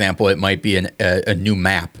Ride, for example, it might be a new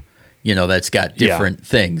map, that's got different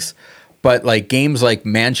things. But like games like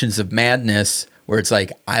Mansions of Madness, where it's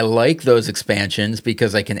like, I like those expansions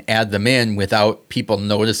because I can add them in without people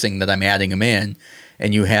noticing that I'm adding them in.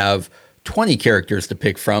 And you have 20 characters to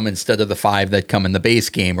pick from instead of the 5 that come in the base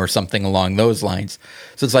game or something along those lines.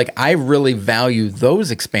 So it's like, I really value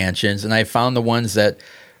those expansions, and I found the ones that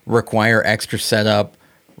require extra setup,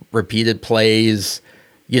 repeated plays,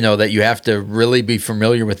 that you have to really be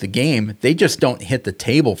familiar with the game, they just don't hit the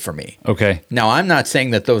table for me. Okay. Now, I'm not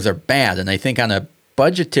saying that those are bad, and I think on a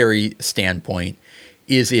budgetary standpoint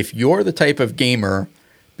is if you're the type of gamer,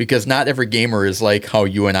 because not every gamer is like how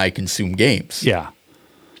you and I consume games. Yeah.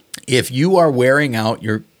 If you are wearing out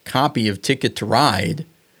your copy of Ticket to Ride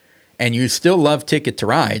and you still love Ticket to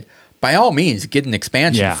Ride, by all means, get an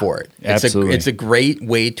expansion for it. Absolutely. It's a great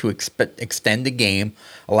way to extend the game.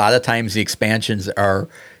 A lot of times the expansions are,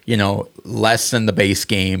 less than the base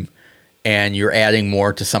game, and you're adding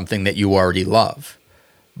more to something that you already love.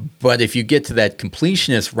 But if you get to that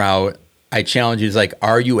completionist route, I challenge you,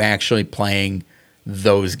 are you actually playing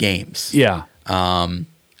those games? Yeah. I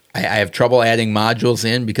have trouble adding modules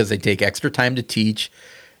in because they take extra time to teach,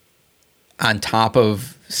 on top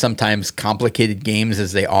of sometimes complicated games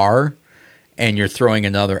as they are, and you're throwing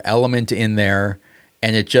another element in there,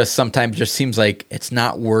 and it just sometimes just seems like it's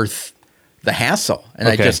not worth the hassle, and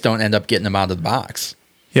I just don't end up getting them out of the box.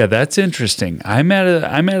 Yeah, that's interesting. I'm at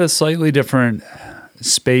a slightly different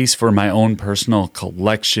space for my own personal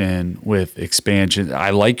collection with expansion. I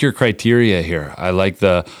like your criteria here. I like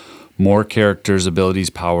the more characters, abilities,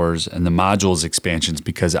 powers, and the modules expansions,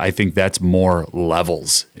 because I think that's more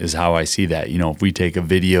levels is how I see that. If we take a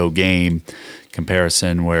video game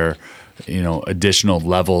comparison where, additional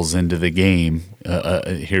levels into the game,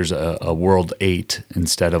 here's a world 8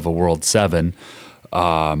 instead of a world 7,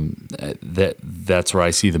 that's where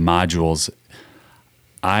I see the modules.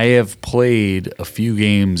 I have played a few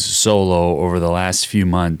games solo over the last few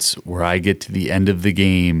months where I get to the end of the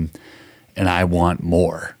game and I want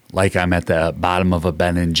more. Like I'm at the bottom of a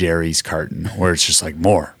Ben & Jerry's carton where it's just like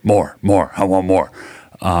more. I want more.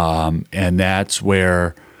 And that's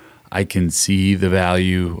where I can see the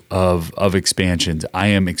value of expansions. I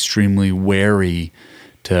am extremely wary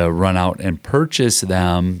to run out and purchase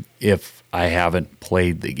them if I haven't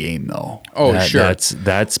played the game, though. Oh, sure.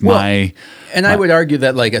 That's my... And I would argue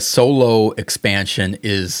that like a solo expansion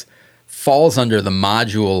falls under the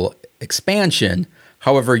module expansion.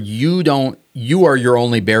 However, you are your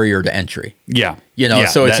only barrier to entry. Yeah.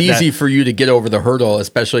 So it's easy for you to get over the hurdle,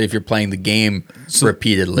 especially if you're playing the game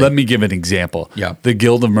repeatedly. Let me give an example. Yeah. The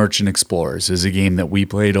Guild of Merchant Explorers is a game that we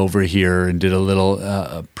played over here and did a little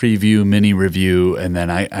preview, mini review, and then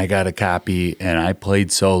I got a copy and I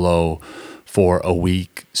played solo for a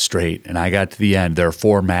week straight. And I got to the end. There are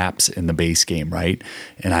 4 maps in the base game, right?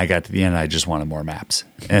 And I got to the end and I just wanted more maps.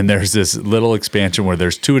 And there's this little expansion where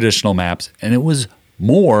there's 2 additional maps, and it was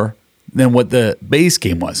more than what the base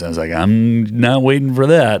game was. I was like, I'm not waiting for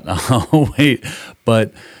that. I'll wait.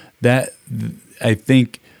 But I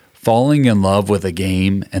think falling in love with a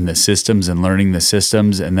game and the systems and learning the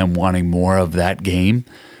systems and then wanting more of that game,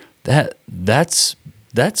 that's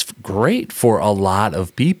great for a lot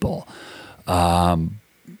of people.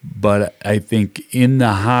 But I think in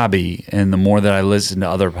the hobby, and the more that I listen to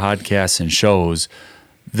other podcasts and shows,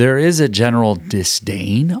 there is a general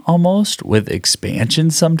disdain almost with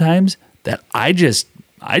expansions sometimes that I just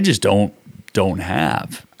don't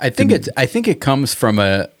have. I think it comes from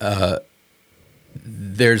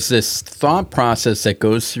there's this thought process that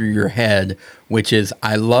goes through your head, which is,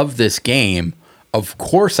 I love this game. Of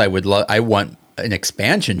course I want an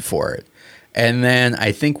expansion for it. And then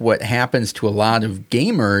I think what happens to a lot of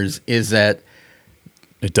gamers is that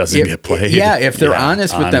it doesn't get played. Yeah, if they're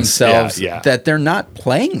honest with themselves, that they're not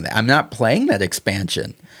playing that. I'm not playing that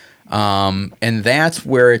expansion. And that's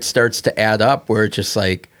where it starts to add up, where it's just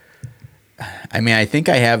like, I think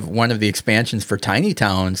I have one of the expansions for Tiny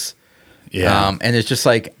Towns. Yeah. And it's just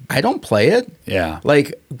like, I don't play it. Yeah.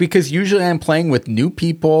 Like, because usually I'm playing with new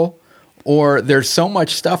people, or there's so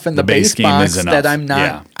much stuff in the base game box is that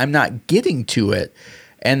I'm not getting to it.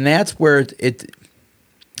 And that's where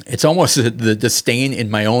it's almost the disdain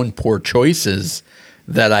in my own poor choices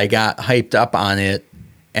that I got hyped up on it,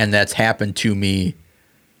 and that's happened to me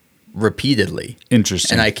repeatedly.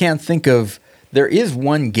 Interesting. And I can't think of, there is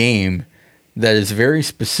one game that is very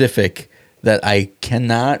specific that I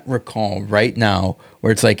cannot recall right now,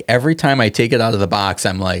 where it's like every time I take it out of the box,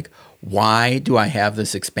 I'm like, why do I have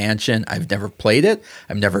this expansion? I've never played it.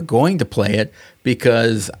 I'm never going to play it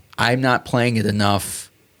because I'm not playing it enough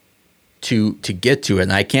to get to it.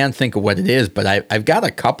 And I can't think of what it is, but I've got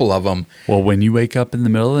a couple of them. Well, when you wake up in the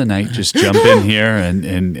middle of the night, just jump in here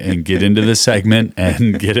and get into the segment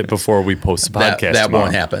and get it before we post the podcast. That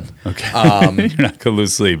won't happen. Okay. You're not going to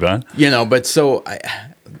lose sleep, huh? But so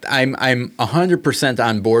I'm 100%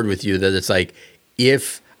 on board with you that it's like,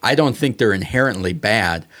 if I don't think they're inherently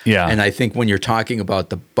bad. Yeah. And I think when you're talking about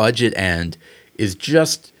the budget end, is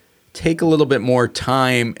just take a little bit more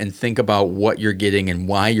time and think about what you're getting and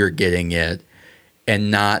why you're getting it, and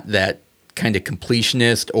not that kind of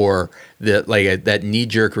completionist or that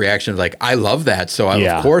knee-jerk reaction of like, I love that, so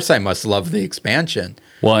of course I must love the expansion.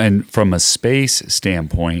 Well, and from a space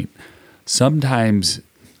standpoint, sometimes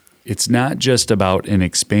it's not just about an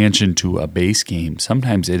expansion to a base game.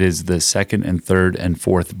 Sometimes it is the second and third and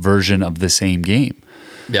fourth version of the same game.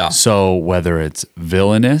 Yeah. So whether it's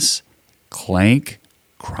Villainous, Clank,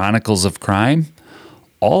 Chronicles of Crime,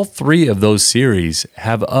 all 3 of those series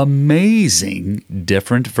have amazing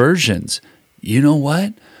different versions. You know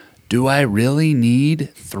what? Do I really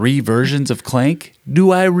need 3 versions of Clank?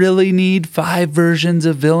 Do I really need 5 versions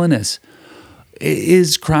of Villainous?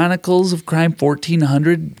 Is Chronicles of Crime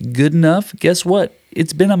 1400 good enough? Guess what?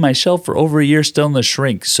 It's been on my shelf for over a year, still in the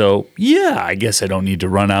shrink. So, yeah, I guess I don't need to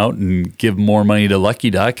run out and give more money to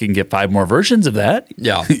Lucky Duck and get 5 more versions of that.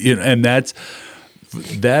 Yeah. And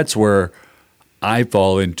that's where I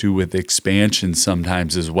fall into with expansion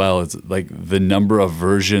sometimes as well. It's like the number of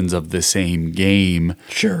versions of the same game.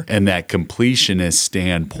 Sure. And that completionist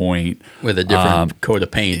standpoint. With a different coat of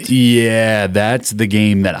paint. Yeah, that's the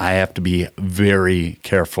game that I have to be very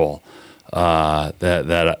careful to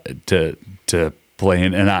play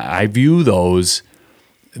in, and I view those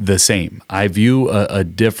the same. I view a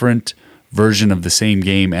different version of the same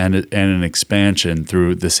game and an expansion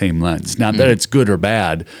through the same lens. Not that it's good or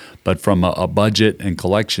bad, but from a budget and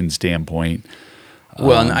collection standpoint.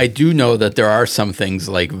 Well, and I do know that there are some things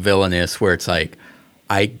like Villainous where it's like,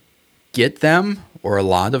 I get them, or a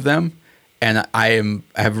lot of them, and I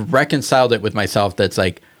have reconciled it with myself that's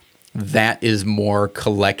like, that is more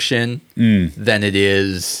collection than it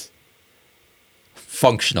is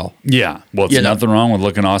functional. Yeah. Well, it's nothing wrong with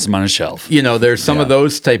looking awesome on a shelf. There's some of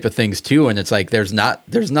those type of things too, and it's like there's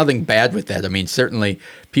nothing bad with that. I mean, certainly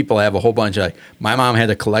people have a whole bunch of, like, my mom had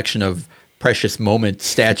a collection of Precious Moment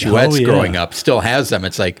statuettes growing up, still has them.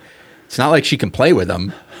 It's like, it's not like she can play with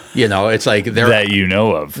them. It's like they're that you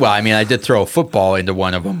know of. Well, I mean, I did throw a football into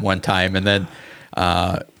one of them one time, and then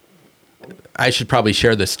I should probably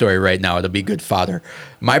share this story right now. It'll be good fodder.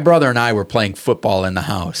 My brother and I were playing football in the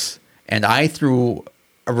house, and I threw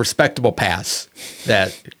a respectable pass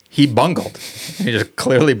that he bungled. He just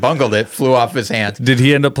clearly bungled it, flew off his hand. Did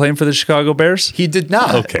he end up playing for the Chicago Bears? He did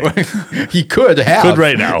not. Okay. He could have. Could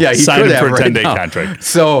right now. Yeah, he Sign could him have for a right 10-day now. contract.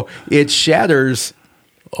 So it shatters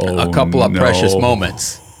a couple of precious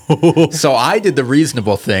moments. So I did the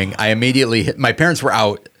reasonable thing. I immediately hit. My parents were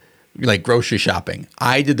out, like, grocery shopping.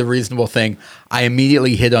 I did the reasonable thing. I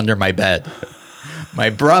immediately hid under my bed. My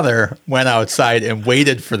brother went outside and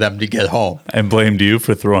waited for them to get home. And blamed you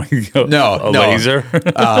for throwing a No. laser?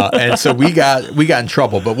 And so we got in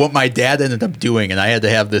trouble. But what my dad ended up doing, and I had to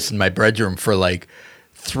have this in my bedroom for like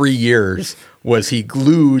 3 years, was he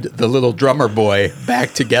glued the little drummer boy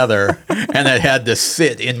back together, and it had to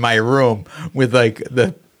sit in my room with like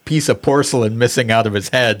the piece of porcelain missing out of his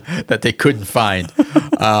head that they couldn't find.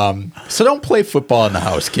 So don't play football in the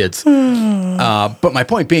house, kids. But my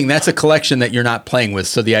point being, that's a collection that you're not playing with.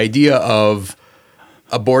 So the idea of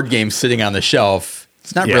a board game sitting on the shelf,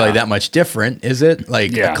 it's not really that much different, is it?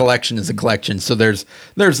 Like, a collection is a collection. So there's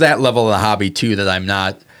that level of the hobby too that I'm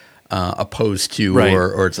not opposed to, right.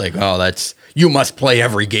 or it's like, oh, that's, you must play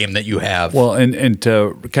every game that you have. Well, and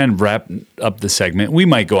to kind of wrap up the segment, we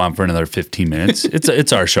might go on for another 15 minutes.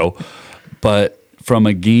 It's our show. But from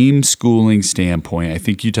a game schooling standpoint, I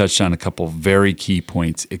think you touched on a couple very key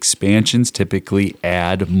points. Expansions typically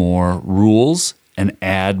add more rules and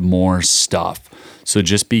add more stuff. So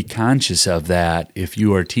just be conscious of that if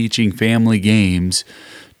you are teaching family games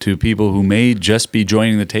to people who may just be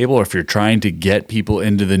joining the table, or if you're trying to get people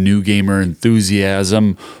into the new gamer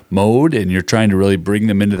enthusiasm mode and you're trying to really bring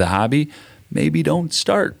them into the hobby, maybe don't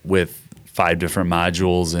start with 5 different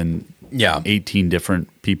modules and 18 different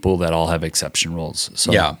people that all have exception rules.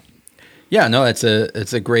 So no, it's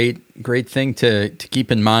a great thing to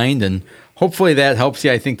keep in mind, and hopefully that helps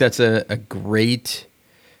you. I think that's a great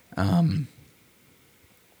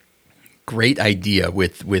idea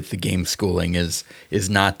with the game schooling is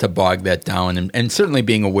not to bog that down, and certainly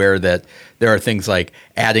being aware that there are things like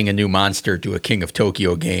adding a new monster to a King of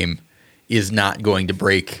Tokyo game is not going to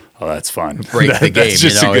break that's fun. Break the game. That's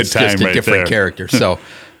just a good it's time just a right different there. character. So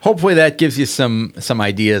hopefully that gives you some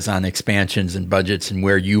ideas on expansions and budgets and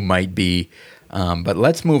where you might be. But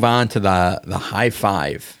let's move on to the high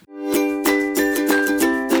five.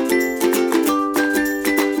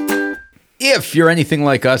 If you're anything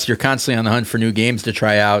like us, you're constantly on the hunt for new games to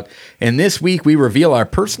try out. And this week, we reveal our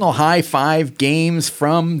personal high five games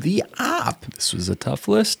from the Op. This was a tough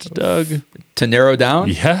list, Doug. To narrow down?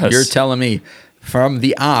 Yes. You're telling me. From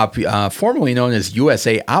the Op, formerly known as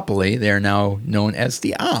USA Opoly, they are now known as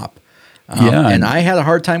the Op. And I had a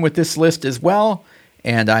hard time with this list as well.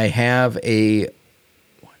 And I have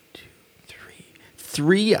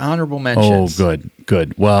three honorable mentions. Oh,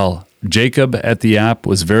 good. Well, Jacob at the App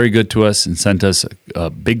was very good to us and sent us a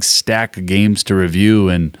big stack of games to review,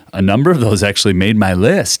 and a number of those actually made my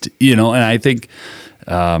list. And I think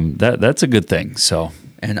that's a good thing. So,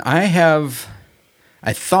 and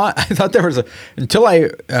I thought there was until I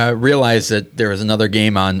realized that there was another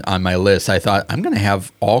game on my list. I thought I'm going to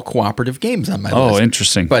have all cooperative games on my list. Oh,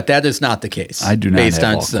 interesting. But that is not the case. I do not have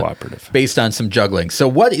all cooperative. Based on some juggling. So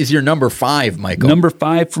what is your number 5, Michael? Number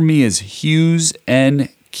 5 for me is Hughes and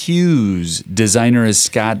Q's. Designer is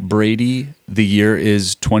Scott Brady. The year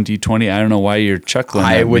is 2020. I don't know why you're chuckling.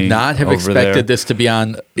 I would not have expected there. this to be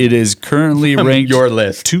on. It is currently ranked your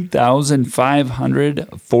list.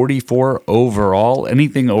 2,544 overall.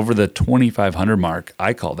 Anything over the 2,500 mark,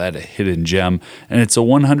 I call that a hidden gem. And it's a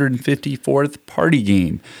 154th party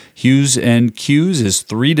game. Hughes and Q's is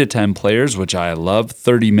 3 to 10 players, which I love.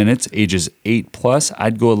 30 minutes, ages 8+.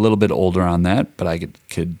 I'd go a little bit older on that, but I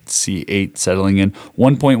could see 8 settling in.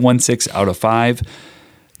 1.16 out of 5.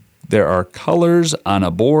 There are colors on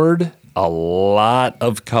a board, a lot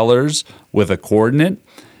of colors with a coordinate,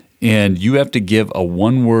 and you have to give a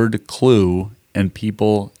one-word clue and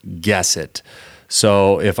people guess it.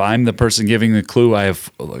 So if I'm the person giving the clue, I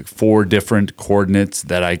have like 4 different coordinates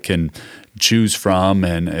that I can choose from.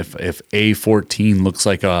 And if A14 looks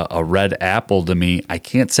like a red apple to me, I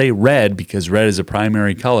can't say red because red is a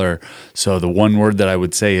primary color. So the one word that I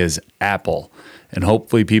would say is apple. And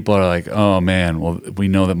hopefully people are like, oh man, well, we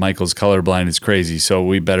know that Michael's colorblind is crazy, so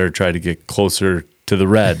we better try to get closer to the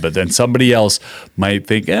red. But then somebody else might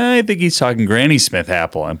think, I think he's talking Granny Smith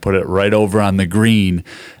apple, and put it right over on the green.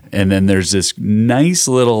 And then there's this nice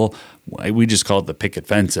little, we just call it the picket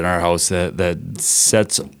fence in our house that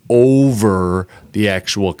sets over the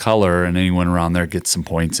actual color, and anyone around there gets some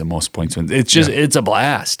points, and most points wins. It's just, it's a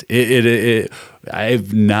blast.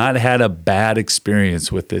 I've not had a bad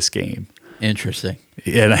experience with this game. Interesting.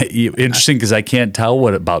 And interesting because I can't tell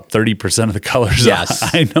what about 30% of the colors are.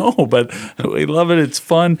 I know, but we love it. It's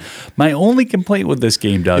fun. My only complaint with this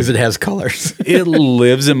game, Doug, is it has colors. It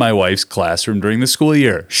lives in my wife's classroom during the school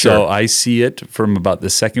year. Sure. So I see it from about the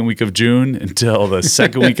second week of June until the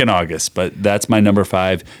second week in August. But that's my number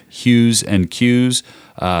 5, Hues and Cues.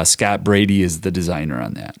 Scott Brady is the designer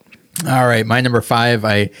on that. All right. My number 5,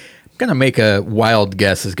 I'm going to make a wild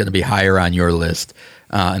guess, is going to be higher on your list.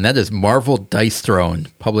 And that is Marvel Dice Throne,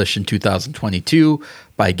 published in 2022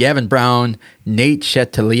 by Gavin Brown, Nate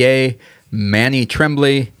Chatelier, Manny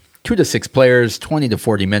Tremblay, 2 to 6 players, 20 to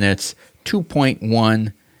 40 minutes,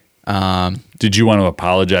 2.1. Did you want to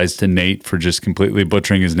apologize to Nate for just completely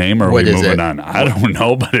butchering his name, or are we moving on? I don't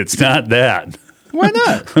know, but it's not that. Why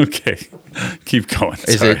not? Okay. Keep going.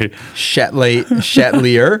 Is it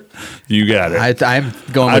Chatelier? You got it. I'm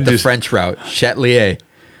going with the French route. Chatelier.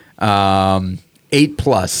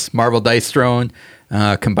 8+. Marvel Dice Throne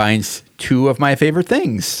combines 2 of my favorite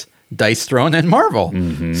things, Dice Throne and Marvel.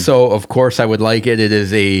 Mm-hmm. So, of course, I would like it. It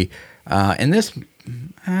is the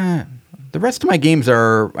rest of my games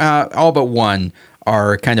are, all but one,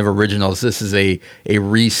 are kind of originals. This is a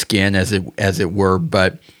reskin, as it were,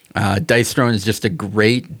 but Dice Throne is just a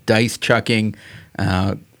great dice chucking,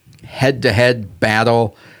 head-to-head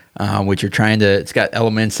battle, which you're trying to, it's got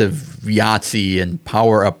elements of Yahtzee and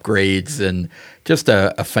power upgrades, and just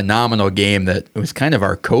a phenomenal game that was kind of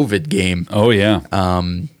our COVID game. Oh, yeah.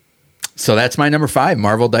 So that's my number 5,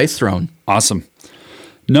 Marvel Dice Throne. Awesome.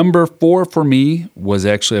 Number 4 for me was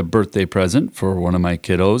actually a birthday present for one of my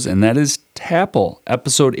kiddos, and that is Tapple.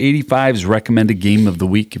 Episode 85's recommended game of the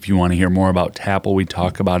week. If you want to hear more about Tapple, we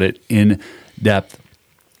talk about it in depth.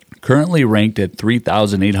 Currently ranked at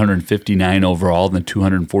 3,859 overall in the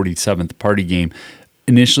 247th party game.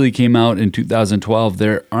 Initially came out in 2012.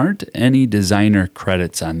 There aren't any designer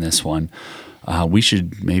credits on this one. We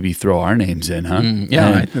should maybe throw our names in, huh?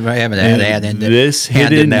 I haven't had in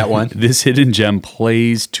that one. This hidden gem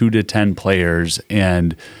plays 2 to 10 players,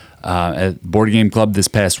 and at Board Game Club this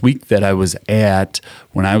past week that I was at,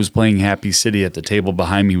 when I was playing Happy City, at the table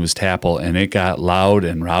behind me was Tapple, and it got loud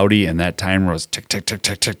and rowdy, and that timer was tick, tick, tick,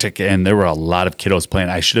 tick, tick, tick, and there were a lot of kiddos playing.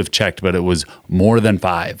 I should have checked, but it was more than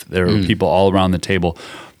 5. There were people all around the table.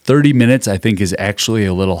 30 minutes, I think, is actually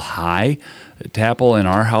a little high. Tapple in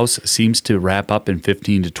our house seems to wrap up in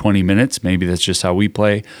 15 to 20 minutes. Maybe that's just how we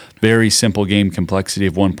play. Very simple game, complexity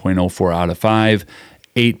of 1.04 out of 5.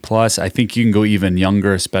 8+. I think you can go even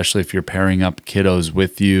younger, especially if you're pairing up kiddos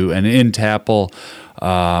with you. And in Tapple,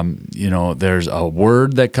 there's a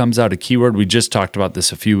word that comes out, a keyword. We just talked about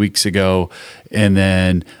this a few weeks ago. And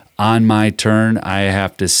then on my turn, I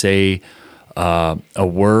have to say a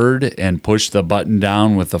word and push the button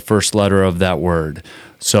down with the first letter of that word.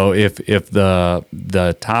 So if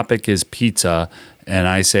the topic is pizza and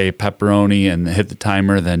I say pepperoni and hit the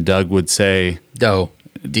timer, then Doug would say dough.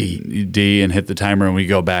 D and hit the timer, and we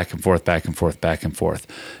go back and forth, back and forth, back and forth.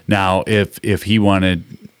 Now, if he wanted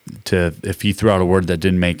to, if he threw out a word that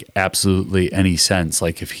didn't make absolutely any sense,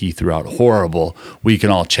 like if he threw out horrible, we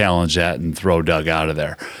can all challenge that and throw Doug out of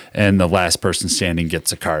there. And the last person standing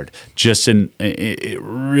gets a card. Just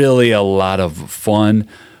really a lot of fun.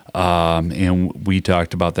 And we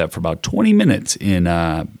talked about that for about 20 minutes in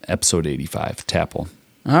episode 85, Tapple.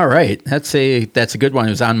 All right. That's a good one.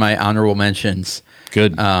 It was on my honorable mentions.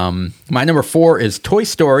 Good. My number 4 is Toy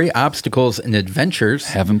Story, Obstacles and Adventures.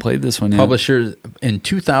 Haven't played this one yet. Publisher in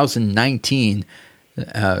 2019.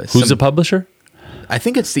 Who's the publisher? I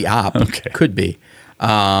think it's the Op. Okay. Could be.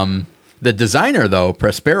 The designer, though,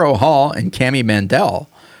 Prospero Hall and Cami Mandel.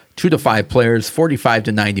 2 to 5 players, 45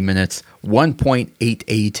 to 90 minutes,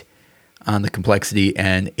 1.88 on the complexity,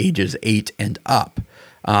 and ages 8 and up.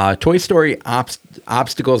 Toy Story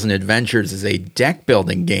Obstacles and Adventures is a deck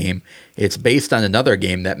building game. It's based on another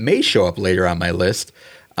game that may show up later on my list.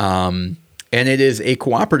 And it is a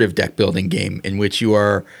cooperative deck building game in which you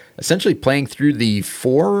are essentially playing through the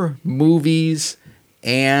 4 movies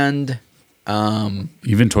and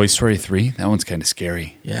even Toy Story 3. That one's kind of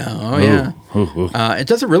scary. Yeah. Oh, yeah. It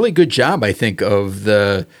does a really good job, I think, of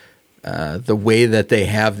the way that they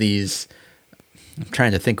have these. I'm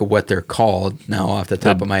trying to think of what they're called now off the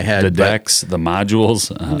top of my head. The decks, the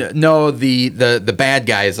modules. No, the bad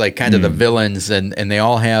guys, like kind of the villains, and they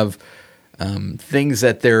all have things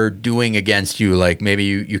that they're doing against you. Like maybe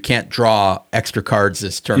you can't draw extra cards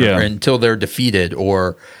this turn until they're defeated,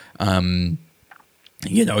 or you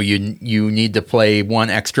need to play 1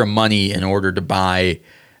 extra money in order to buy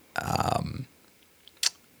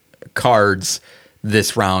cards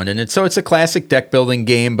this round. And it's a classic deck building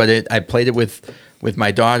game, but I played it with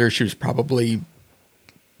my daughter. She was probably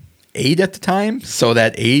 8 at the time, so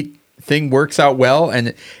that 8 thing works out well,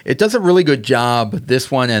 and it does a really good job. This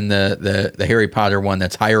one and the Harry Potter one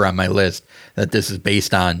that's higher on my list that this is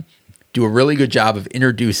based on do a really good job of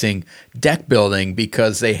introducing deck building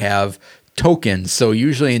because they have tokens. So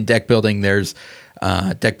usually in deck building, there's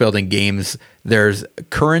deck building games, there's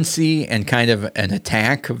currency and kind of an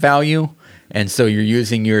attack value. And so you're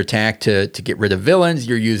using your attack to get rid of villains.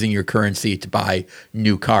 You're using your currency to buy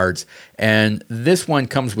new cards. And this one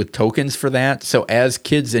comes with tokens for that. So as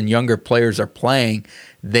kids and younger players are playing,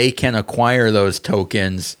 they can acquire those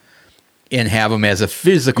tokens and have them as a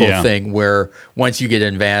physical thing where once you get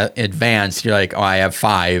advanced, you're like, oh, I have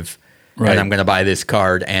 5 and I'm going to buy this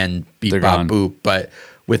card and beep, bop, boop. But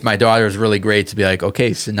with my daughter, it's really great to be like,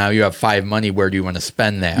 okay, so now you have 5 money. Where do you want to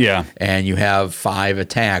spend that? Yeah. And you have 5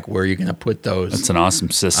 attack. Where are you going to put those? That's an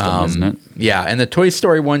awesome system, isn't it? Yeah. And the Toy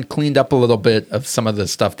Story one cleaned up a little bit of some of the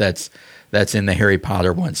stuff that's in the Harry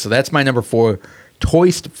Potter one. So that's my number 4,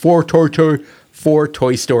 Toy Story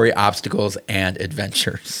Obstacles and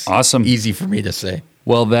Adventures. Awesome. Easy for me to say.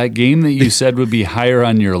 Well, that game that you said would be higher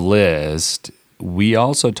on your list, we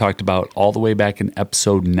also talked about all the way back in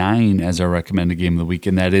episode 9 as our recommended game of the week,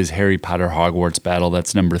 and that is Harry Potter Hogwarts Battle.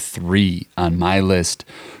 That's number 3 on my list.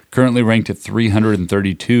 Currently ranked at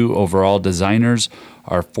 332 overall. Designers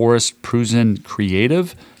are Forrest Pruzan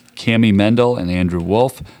Creative, Cami Mendel, and Andrew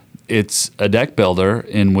Wolf. It's a deck builder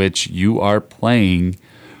in which you are playing.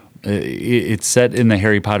 It's set in the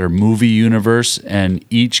Harry Potter movie universe, and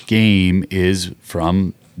each game is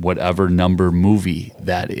from whatever number movie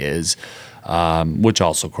that is. Which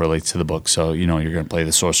also correlates to the book. So, you're going to play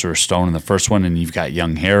the Sorcerer's Stone in the first one, and you've got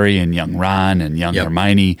young Harry and young Ron and young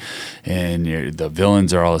Hermione, and the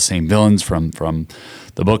villains are all the same villains from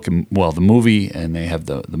the book, and the movie, and they have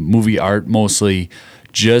the movie art mostly.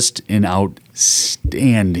 Just an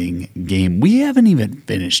outstanding game. We haven't even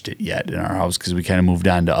finished it yet in our house because we kind of moved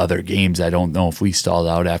on to other games. I don't know if we stalled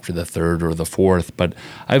out after the 3rd or the 4th, but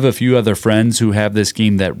I have a few other friends who have this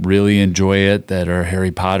game that really enjoy it, that are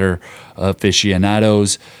Harry Potter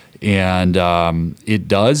aficionados, and it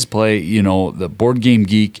does play, the Board Game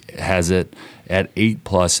Geek has it at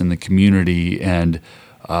 8+ in the community, and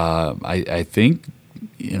I think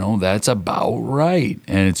that's about right.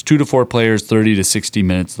 And it's 2 to 4 players, 30 to 60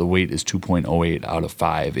 minutes. The weight is 2.08 out of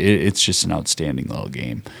 5. It's just an outstanding little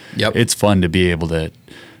game. Yep. It's fun to be able to,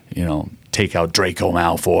 take out Draco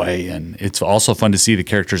Malfoy. And it's also fun to see the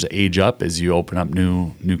characters age up as you open up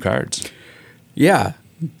new cards. Yeah,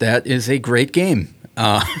 that is a great game.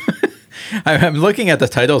 I'm looking at the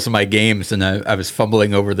titles of my games, and I was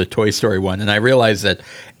fumbling over the Toy Story one, and I realized that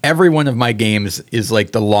every one of my games is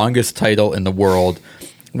like the longest title in the world.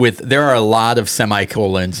 There are a lot of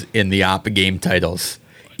semicolons in the game titles,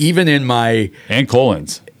 even in my and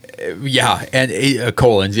colons.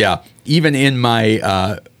 Colons. Yeah, even in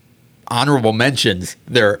my honorable mentions,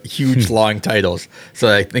 they're huge long titles.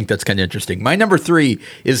 So I think that's kind of interesting. My number 3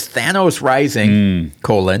 is Thanos Rising: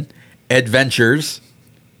 Adventures.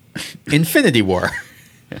 Infinity War.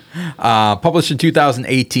 Published in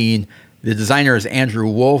 2018. The designer is Andrew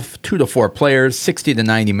Wolf. 2 to 4 players, 60 to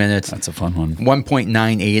 90 minutes. That's a fun one.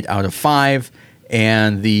 1.98 out of 5.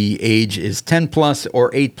 And the age is 10+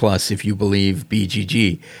 or 8+ if you believe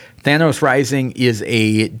BGG. Thanos Rising is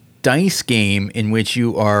a dice game in which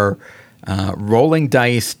you are rolling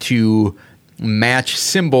dice to match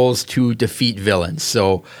symbols to defeat villains.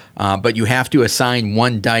 So, but you have to assign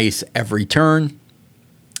 1 dice every turn.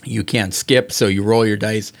 You can't skip, so you roll your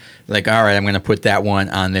dice. Like, all right, I'm going to put that one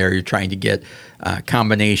on there. You're trying to get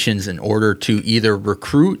combinations in order to either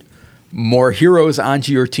recruit more heroes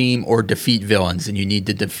onto your team or defeat villains. And you need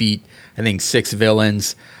to defeat, I think, 6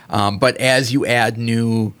 villains. But as you add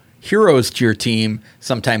new heroes to your team.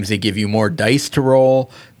 Sometimes they give you more dice to roll.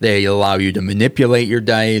 They allow you to manipulate your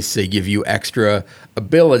dice. They give you extra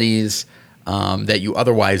abilities that you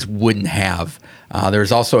otherwise wouldn't have.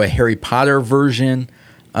 There's also a Harry Potter version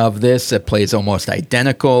of this that plays almost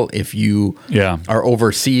identical. If you are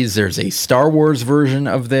overseas, there's a Star Wars version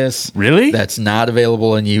of this. Really? That's not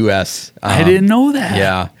available in the U.S. I didn't know that.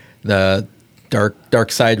 Yeah, the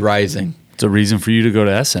Dark Side Rising. It's a reason for you to go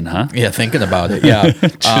to Essen, huh? Yeah, thinking about it. Yeah,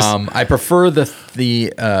 I prefer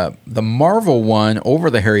the Marvel one over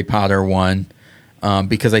the Harry Potter one.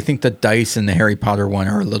 Because I think the dice in the Harry Potter one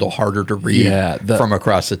are a little harder to read from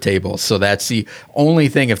across the table. So that's the only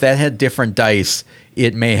thing. If that had different dice,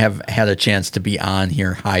 it may have had a chance to be on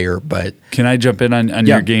here higher. But can I jump in on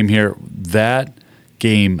your game here? That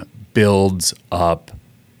game builds up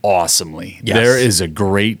awesomely. Yes. There is a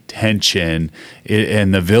great tension,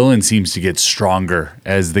 and the villain seems to get stronger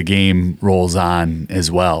as the game rolls on as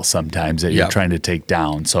well sometimes that you're trying to take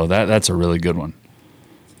down. So that's a really good one.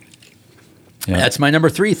 Yeah. That's my number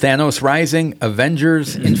 3, Thanos Rising,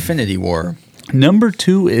 Avengers Infinity War. Number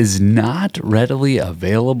 2 is not readily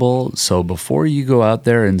available, so before you go out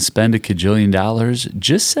there and spend $1 kajillion,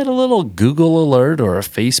 just set a little Google alert or a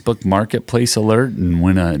Facebook Marketplace alert, and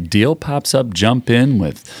when a deal pops up, jump in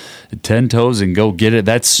with 10 toes and go get it.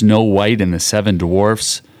 That's Snow White and the Seven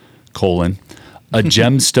Dwarfs, a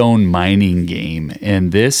gemstone mining game,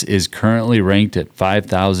 and this is currently ranked at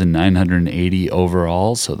 5,980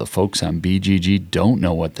 overall, so the folks on BGG don't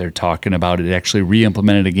know what they're talking about. It actually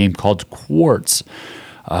re-implemented a game called Quartz.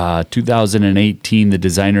 2018, the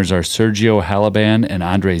designers are Sergio Halaban and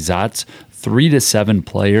Andre Zatz. 3 to 7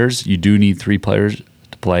 players. You do need 3 players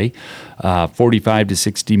to play. 45 to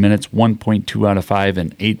 60 minutes, 1.2 out of 5,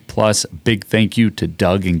 and 8+. Big thank you to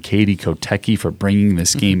Doug and Katie Kotecki for bringing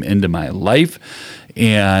this game into my life.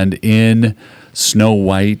 And in Snow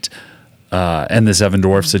White and the Seven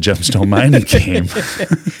Dwarfs, a gemstone mining game,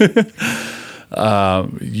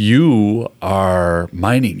 you are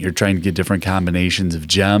mining. You're trying to get different combinations of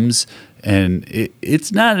gems. And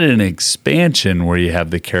it's not an expansion where you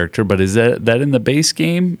have the character, but is that in the base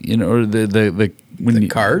game? You know, or the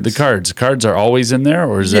cards? The cards are always in there,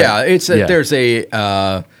 or is there's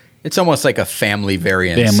it's almost like a family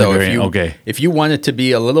variant. If you want it to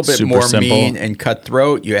be a little bit more simple, mean and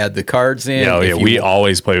cutthroat, you add the cards in. We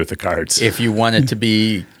always play with the cards. If you want it to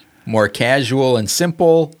be more casual and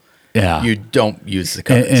simple, you don't use the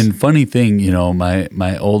cards. And funny thing,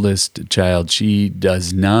 my oldest child, she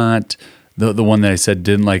does not, the one that I said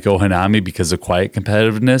didn't like Ohanami because of quiet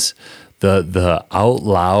competitiveness, the out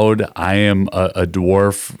loud, I am a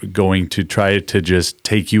dwarf going to try to just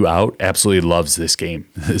take you out, absolutely loves this game.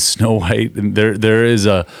 Snow White, and there is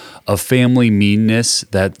a family meanness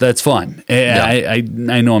that's fun. I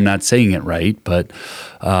know I'm not saying it right, but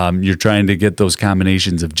you're trying to get those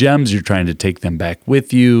combinations of gems. You're trying to take them back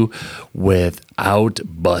with you without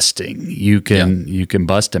busting. You can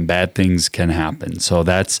bust and bad things can happen. So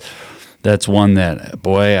that's one that,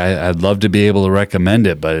 boy, I'd love to be able to recommend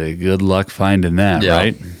it, but good luck finding that,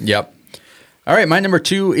 right? Yep. All right, my number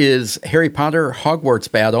 2 is Harry Potter Hogwarts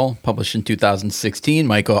Battle, published in 2016.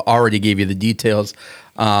 Michael already gave you the details.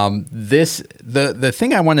 The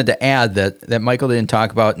thing I wanted to add that Michael didn't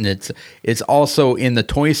talk about, and it's also in the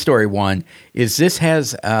Toy Story one, is this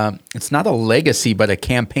has it's not a legacy but a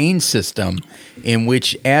campaign system in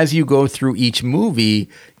which as you go through each movie,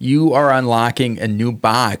 you are unlocking a new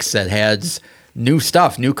box that has new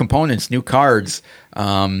stuff, new components, new cards.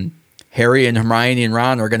 Harry and Hermione and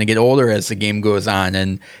Ron are going to get older as the game goes on,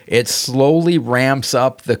 and it slowly ramps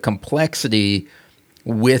up the complexity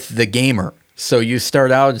with the gamer. So you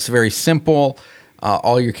start out, it's very simple.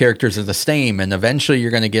 All your characters are the same, and eventually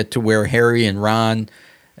you're going to get to where Harry and Ron,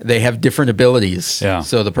 they have different abilities. Yeah.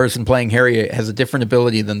 So the person playing Harry has a different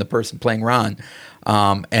ability than the person playing Ron.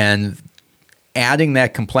 And adding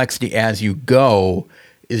that complexity as you go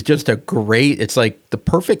is just it's like the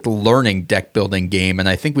perfect learning deck building game. And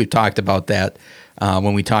I think we've talked about that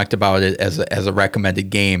when we talked about it as a recommended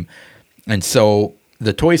game. And so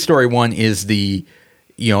the Toy Story one is if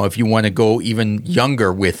you want to go even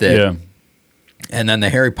younger with it. Yeah. And then the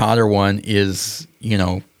Harry Potter one is,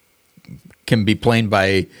 can be played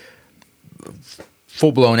by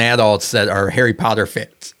full-blown adults that are Harry Potter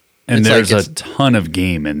fans. And there's a ton of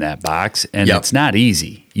game in that box, and it's not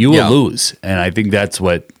easy. You will lose, and I think that's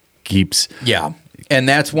what keeps... Yeah, and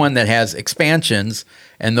that's one that has expansions,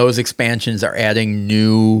 and those expansions are adding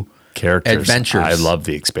new characters. adventures. I love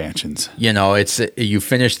the expansions. You know, it's you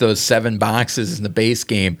finish those 7 boxes in the base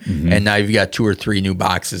game, and now you've got 2 or 3 new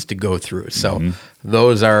boxes to go through. So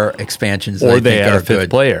those are expansions. Or that they I think add are a 5th good.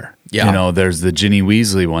 player. Yeah. You know, there's the Ginny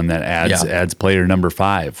Weasley one that adds player number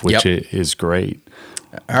 5, which is great.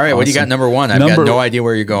 All right, what do you got number 1? I've got no idea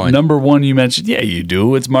where you're going. Number 1 you mentioned, yeah, you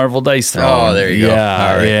do. It's Marvel Dice Throne. Oh, there you go.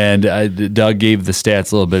 Yeah, All right. and Doug gave the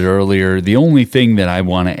stats a little bit earlier. The only thing that I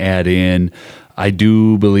want to add in, I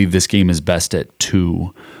do believe this game is best at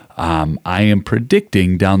 2. I am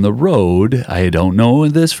predicting down the road, I don't know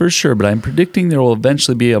this for sure, but I'm predicting there will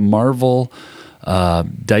eventually be a Marvel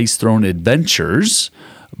Dice Throne Adventures.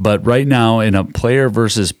 But right now, in a player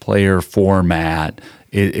versus player format,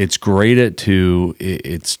 it's great at 2.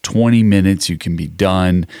 It's 20 minutes. You can be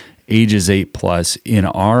done. Ages 8+. In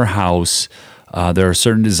our house, there are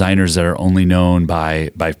certain designers that are only known by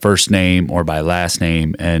first name or by last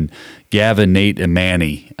name. And Gavin, Nate, and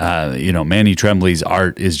Manny, Manny Tremblay's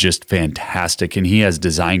art is just fantastic. And he has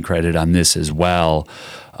design credit on this as well.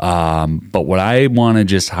 But what I want to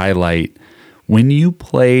just highlight, when you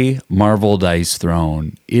play Marvel Dice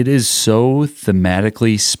Throne, it is so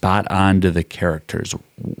thematically spot on to the characters.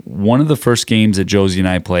 One of the first games that Josie and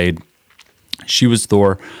I played, she was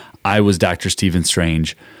Thor, I was Dr. Stephen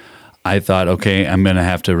Strange. I thought, okay, I'm going to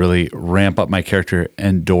have to really ramp up my character.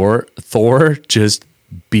 And Thor just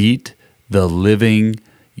beat the living,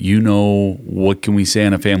 what can we say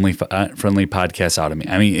on a family-friendly podcast out of me?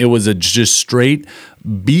 I mean, it was a just straight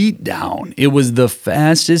beat down. It was the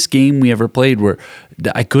fastest game we ever played where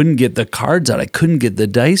I couldn't get the cards out. I couldn't get the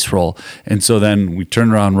dice roll. And so then we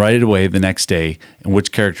turned around right away the next day. And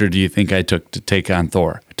which character do you think I took to take on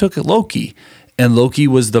Thor? I took Loki. And Loki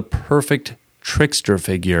was the perfect trickster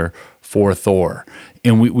figure for Thor.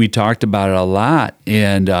 And we talked about it a lot.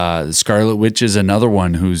 And Scarlet Witch is another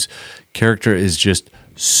one whose character is just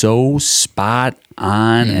so spot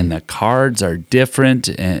on, and the cards are different,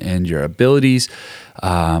 and your abilities.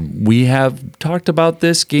 We have talked about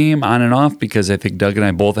this game on and off because I think Doug and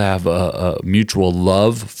I both have a mutual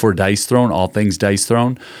love for Dice Throne, all things Dice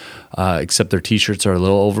Throne, except their T-shirts are a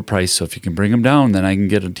little overpriced. So if you can bring them down, then I can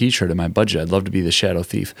get a T-shirt in my budget. I'd love to be the Shadow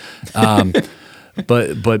Thief.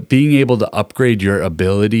 But being able to upgrade your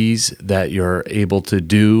abilities that you're able to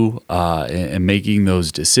do and making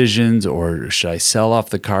those decisions, or should I sell off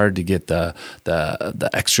the card to get the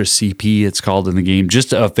extra CP, it's called in the game.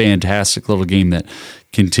 Just a fantastic little game that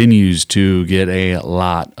continues to get a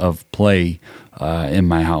lot of play in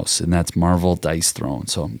my house, and that's Marvel Dice Throne.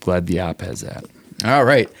 So I'm glad the app has that. All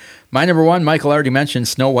right. My number 1, Michael already mentioned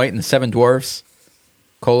Snow White and the Seven Dwarfs,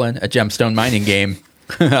 a gemstone mining game.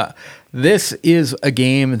 This is a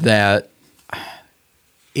game that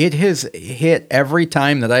it has hit every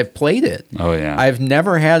time that I've played it. Oh, yeah. I've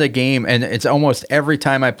never had a game, and it's almost every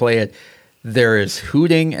time I play it, there is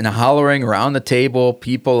hooting and hollering around the table.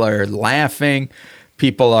 People are laughing.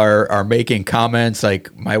 People are making comments.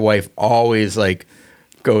 Like, my wife always,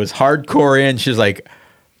 goes hardcore in. She's like,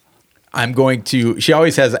 she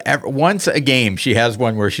always has, once a game, she has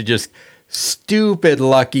one where she just stupid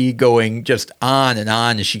lucky going just on,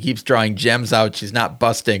 and she keeps drawing gems out. She's not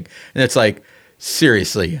busting. And it's like,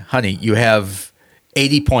 seriously, honey, you have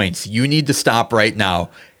 80 points. You need to stop right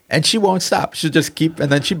now. And she won't stop. She'll just keep, and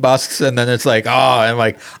then she busts, and then it's like, I'm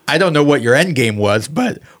like, I don't know what your end game was,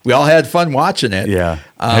 but we all had fun watching it. Yeah.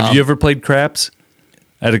 Have you ever played craps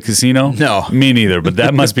at a casino? No. Me neither, but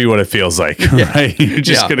that must be what it feels like, right? You're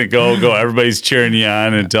just going to go. Everybody's cheering you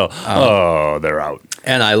on until, they're out.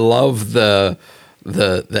 And I love the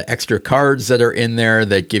extra cards that are in there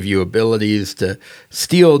that give you abilities to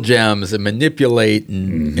steal gems and manipulate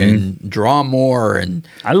and draw more. And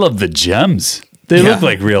I love the gems. They look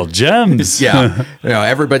like real gems. Yeah.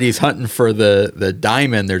 Everybody's hunting for the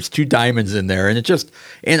diamond. There's 2 diamonds in there. And it's just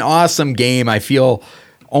an awesome game. I feel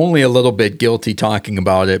only a little bit guilty talking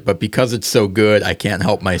about it, but because it's so good, I can't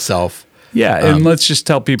help myself. Yeah, and let's just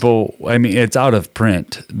tell people, I mean, it's out of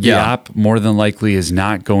print. The app more than likely is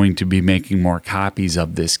not going to be making more copies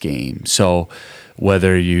of this game. So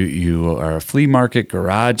whether you are a flea market,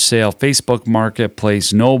 garage sale, Facebook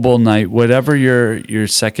Marketplace, Noble Night, whatever your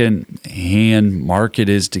second-hand market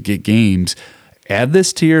is to get games, add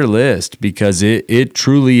this to your list because it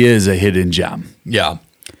truly is a hidden gem. Yeah.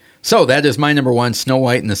 So that is my number 1, Snow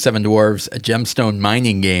White and the Seven Dwarfs, a gemstone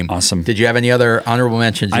mining game. Awesome. Did you have any other honorable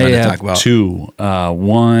mentions you want to talk about? I have 2.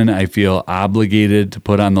 One, I feel obligated to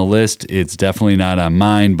put on the list. It's definitely not on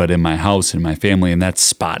mine, but in my house and my family, and that's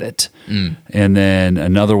Spot It. And then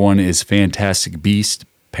another one is Fantastic Beast,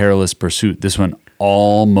 Perilous Pursuit. This one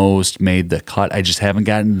almost made the cut. I just haven't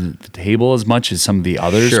gotten to the table as much as some of the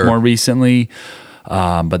others more recently.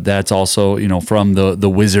 but that's also, from the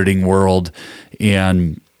wizarding world,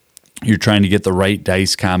 and you're trying to get the right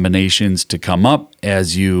dice combinations to come up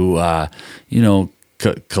as you,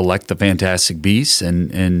 collect the fantastic beasts.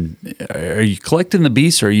 And are you collecting the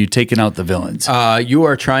beasts, or are you taking out the villains? You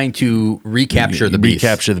are trying to recapture the beasts.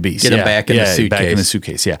 Recapture the beasts. Get them back in the suitcase. Back in the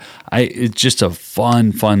suitcase, yeah. It's just a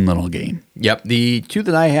fun little game. Yep. The two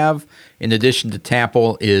that I have, in addition to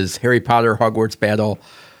Tapple, is Harry Potter Hogwarts Battle,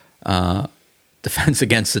 Defense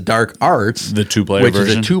Against the Dark Arts, the two-player which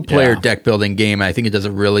version. is a two-player deck building game. I think it does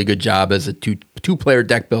a really good job as a two-player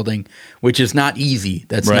deck building, which is not easy.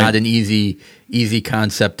 That's not an easy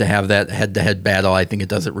concept to have that head-to-head battle. I think it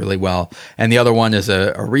does it really well. And the other one is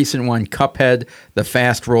a recent one, Cuphead, the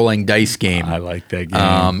fast-rolling dice game. I like that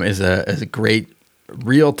game. Is a great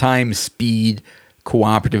real-time speed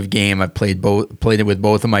cooperative game. I've played it with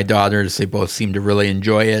both of my daughters. They both seem to really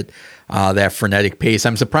enjoy it. That frenetic pace.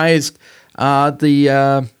 I'm surprised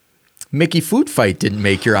the Mickey food fight didn't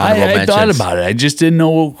make your honorable mentions. I thought about it. I just didn't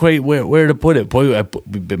know quite where to put it. Boy,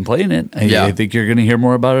 we've been playing it. I think you're going to hear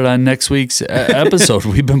more about it on next week's episode.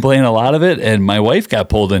 We've been playing a lot of it, and my wife got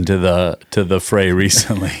pulled into the fray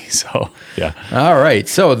recently. So, yeah. All right.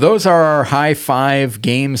 So those are our high five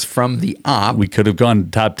games from the op. We could have gone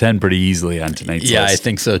top 10 pretty easily on tonight's list. Yeah, I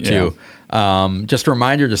think so too. Yeah. Just a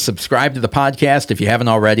reminder to subscribe to the podcast if you haven't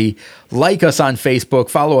already. Like us on Facebook.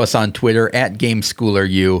 Follow us on Twitter at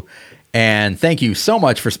GameSchoolerU. And thank you so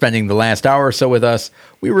much for spending the last hour or so with us.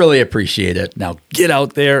 We really appreciate it. Now get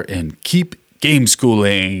out there and keep game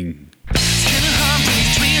schooling.